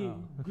 any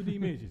good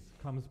images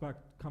comes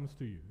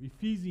to you. It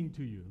feeds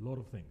into you a lot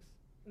of things.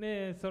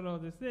 で、その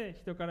ですね、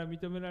人から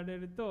認められ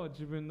ると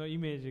自分のイ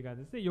メージが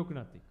ですね、良く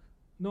なっていく。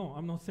No,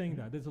 I'm not saying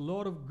that. There's a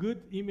lot of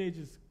good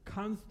images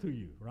comes to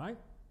you, right?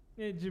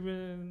 で、自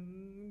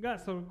分が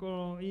そ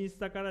このインス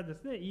タからで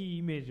すね、いい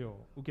イメージ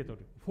を受け取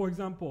る。For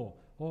example,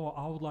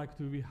 I would like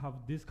to have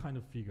this kind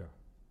of figure.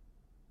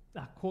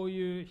 こう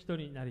いう人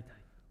になりたい。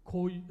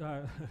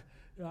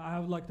I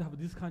would like to have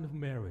this kind of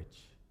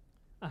marriage.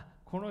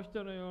 この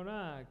人のよう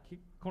な、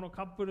この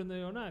カップルの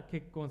ような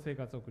結婚生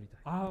活を送りたい。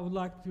I would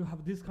like to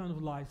have this kind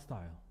of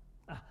lifestyle.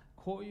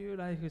 こういう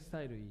ライフス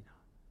タイルいいな。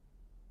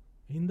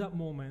In that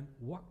moment,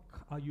 what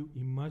are you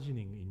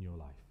imagining in your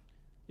life?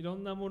 いろ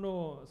んなもの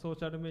をソー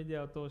シャルメディ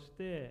アを通し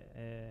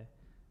て、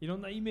いろ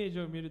んなイメージ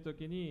を見ると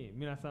きに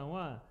皆さん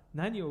は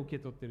何を受け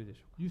取っているでし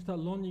ょうか？ You start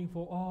longing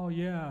for,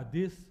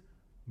 this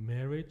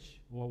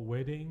marriage or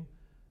wedding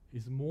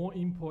is more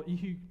important.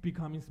 If it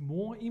becomes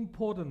more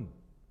important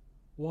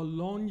or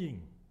longing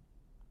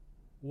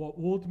or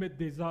ultimate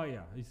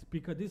desire, it's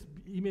because this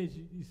image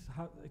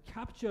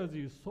captures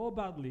you so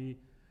badly,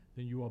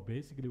 then you are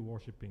basically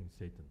worshiping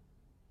Satan.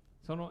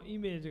 そのイ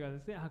メージがで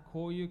すね、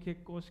こういう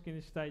結婚式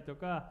にしたいと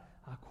か、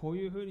こう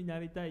いうふうにな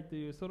りたいと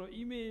いうその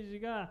イメージ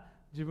が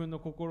自分の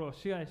心を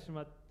支配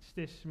し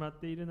てしまっ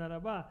ているな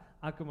らば、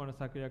悪魔の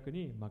策略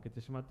に負け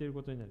てしまっている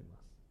ことになりま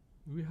す。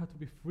We have to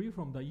be free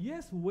from that.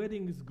 Yes,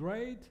 wedding is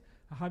great,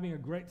 Having a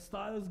great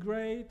style is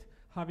great.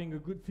 Having a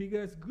good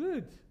figure is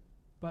good.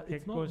 But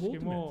結 it's 婚 not 式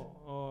ultimate.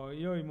 も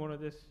良いもの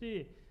です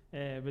し、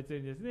別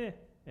にです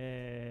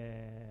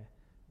ね、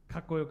か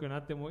っこよくな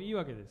ってもいい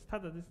わけです。た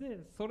だですね、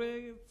そ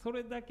れ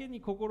だけ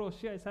に心を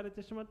支配され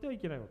てしまってはい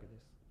けないわけで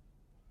す。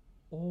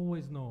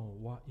Always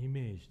know what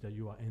image that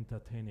you are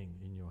entertaining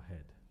in your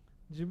head.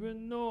 自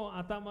分の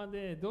頭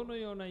でどの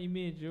ようなイ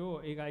メージ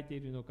を描いてい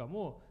るのか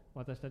も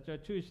私たちは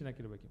注意しな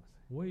ければいけま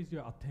せん。 Where is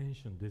your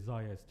attention,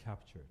 desire is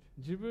captured?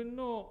 自分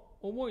の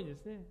思いで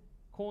すね、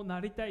こうな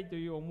りたいと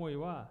いう思い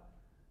は、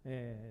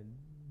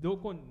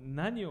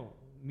何を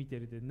見て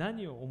いるで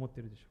何を思って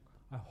いるでしょうか。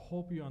 I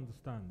hope you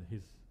understand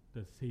the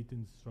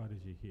Satan's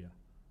strategy here.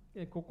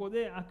 ここ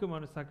で悪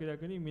魔の策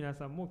略に皆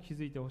さんも気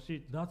づいてほし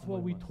いと That's 思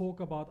why い we ます。 talk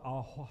about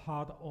our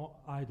hard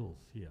idols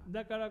here.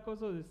 だからこ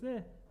そです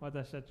ね、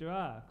私たち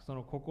はそ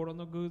の心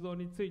の偶像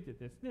について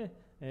ですね、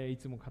い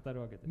つも語る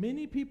わけです。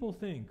 Many people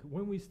think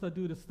when we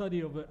do the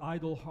study of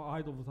idols,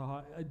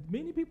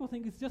 many people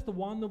think it's just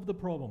one of the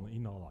problem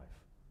in our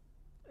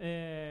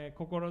life.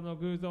 心の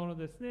偶像の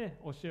ですね、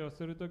教えを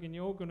するとき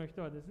に多くの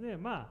人はですね、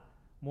まあ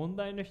問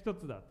題の一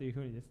つだというふ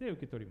うにですね、受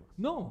け取ります。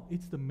No,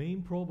 it's the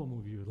main problem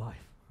of your life.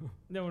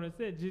 でもです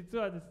ね、実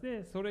はです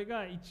ね、それ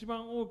が一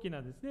番大き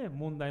なですね、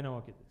問題な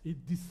わけです。It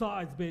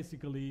decides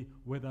basically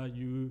whether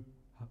you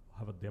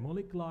have a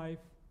demonic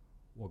life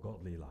or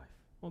godly life.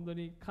 本当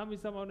に神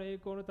様の栄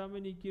光のため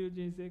に生きる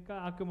人生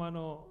か、悪魔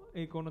の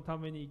栄光のた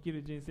めに生き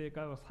る人生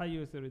かを左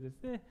右するで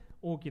すね、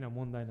大きな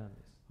問題なん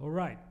です。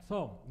Alright,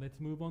 so let's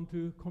move on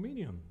to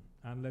communion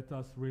and let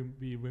us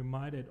be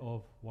reminded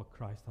of what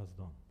Christ has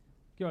done.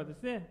 今日はで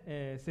す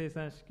ね、聖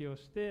餐式を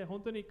して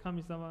本当に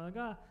神様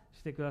が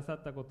してくださ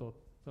ったこ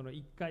と、その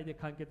一回で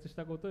完結し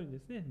たことにで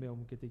すね、目を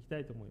向けていきた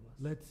いと思いま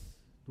す。 Let's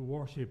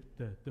worship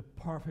the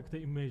perfect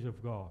image of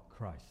God,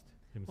 Christ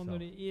本当 himself.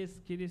 にイエ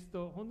ス・キリス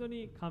ト、本当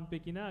に完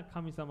璧な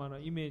神様の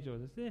イメージを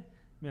ですね、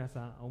皆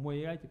さん思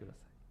い描いてくださ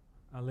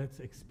い。 And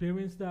let's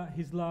experience that,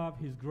 His love,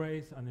 His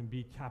grace, and then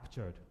be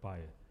captured by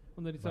it.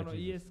 本当にその by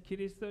Jesus. イエス・キ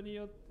リストに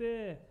よっ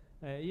て、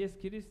イエス・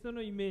キリストの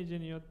イメージ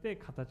によって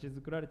形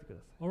作られてくだ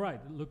さい。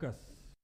 Alright, Lucas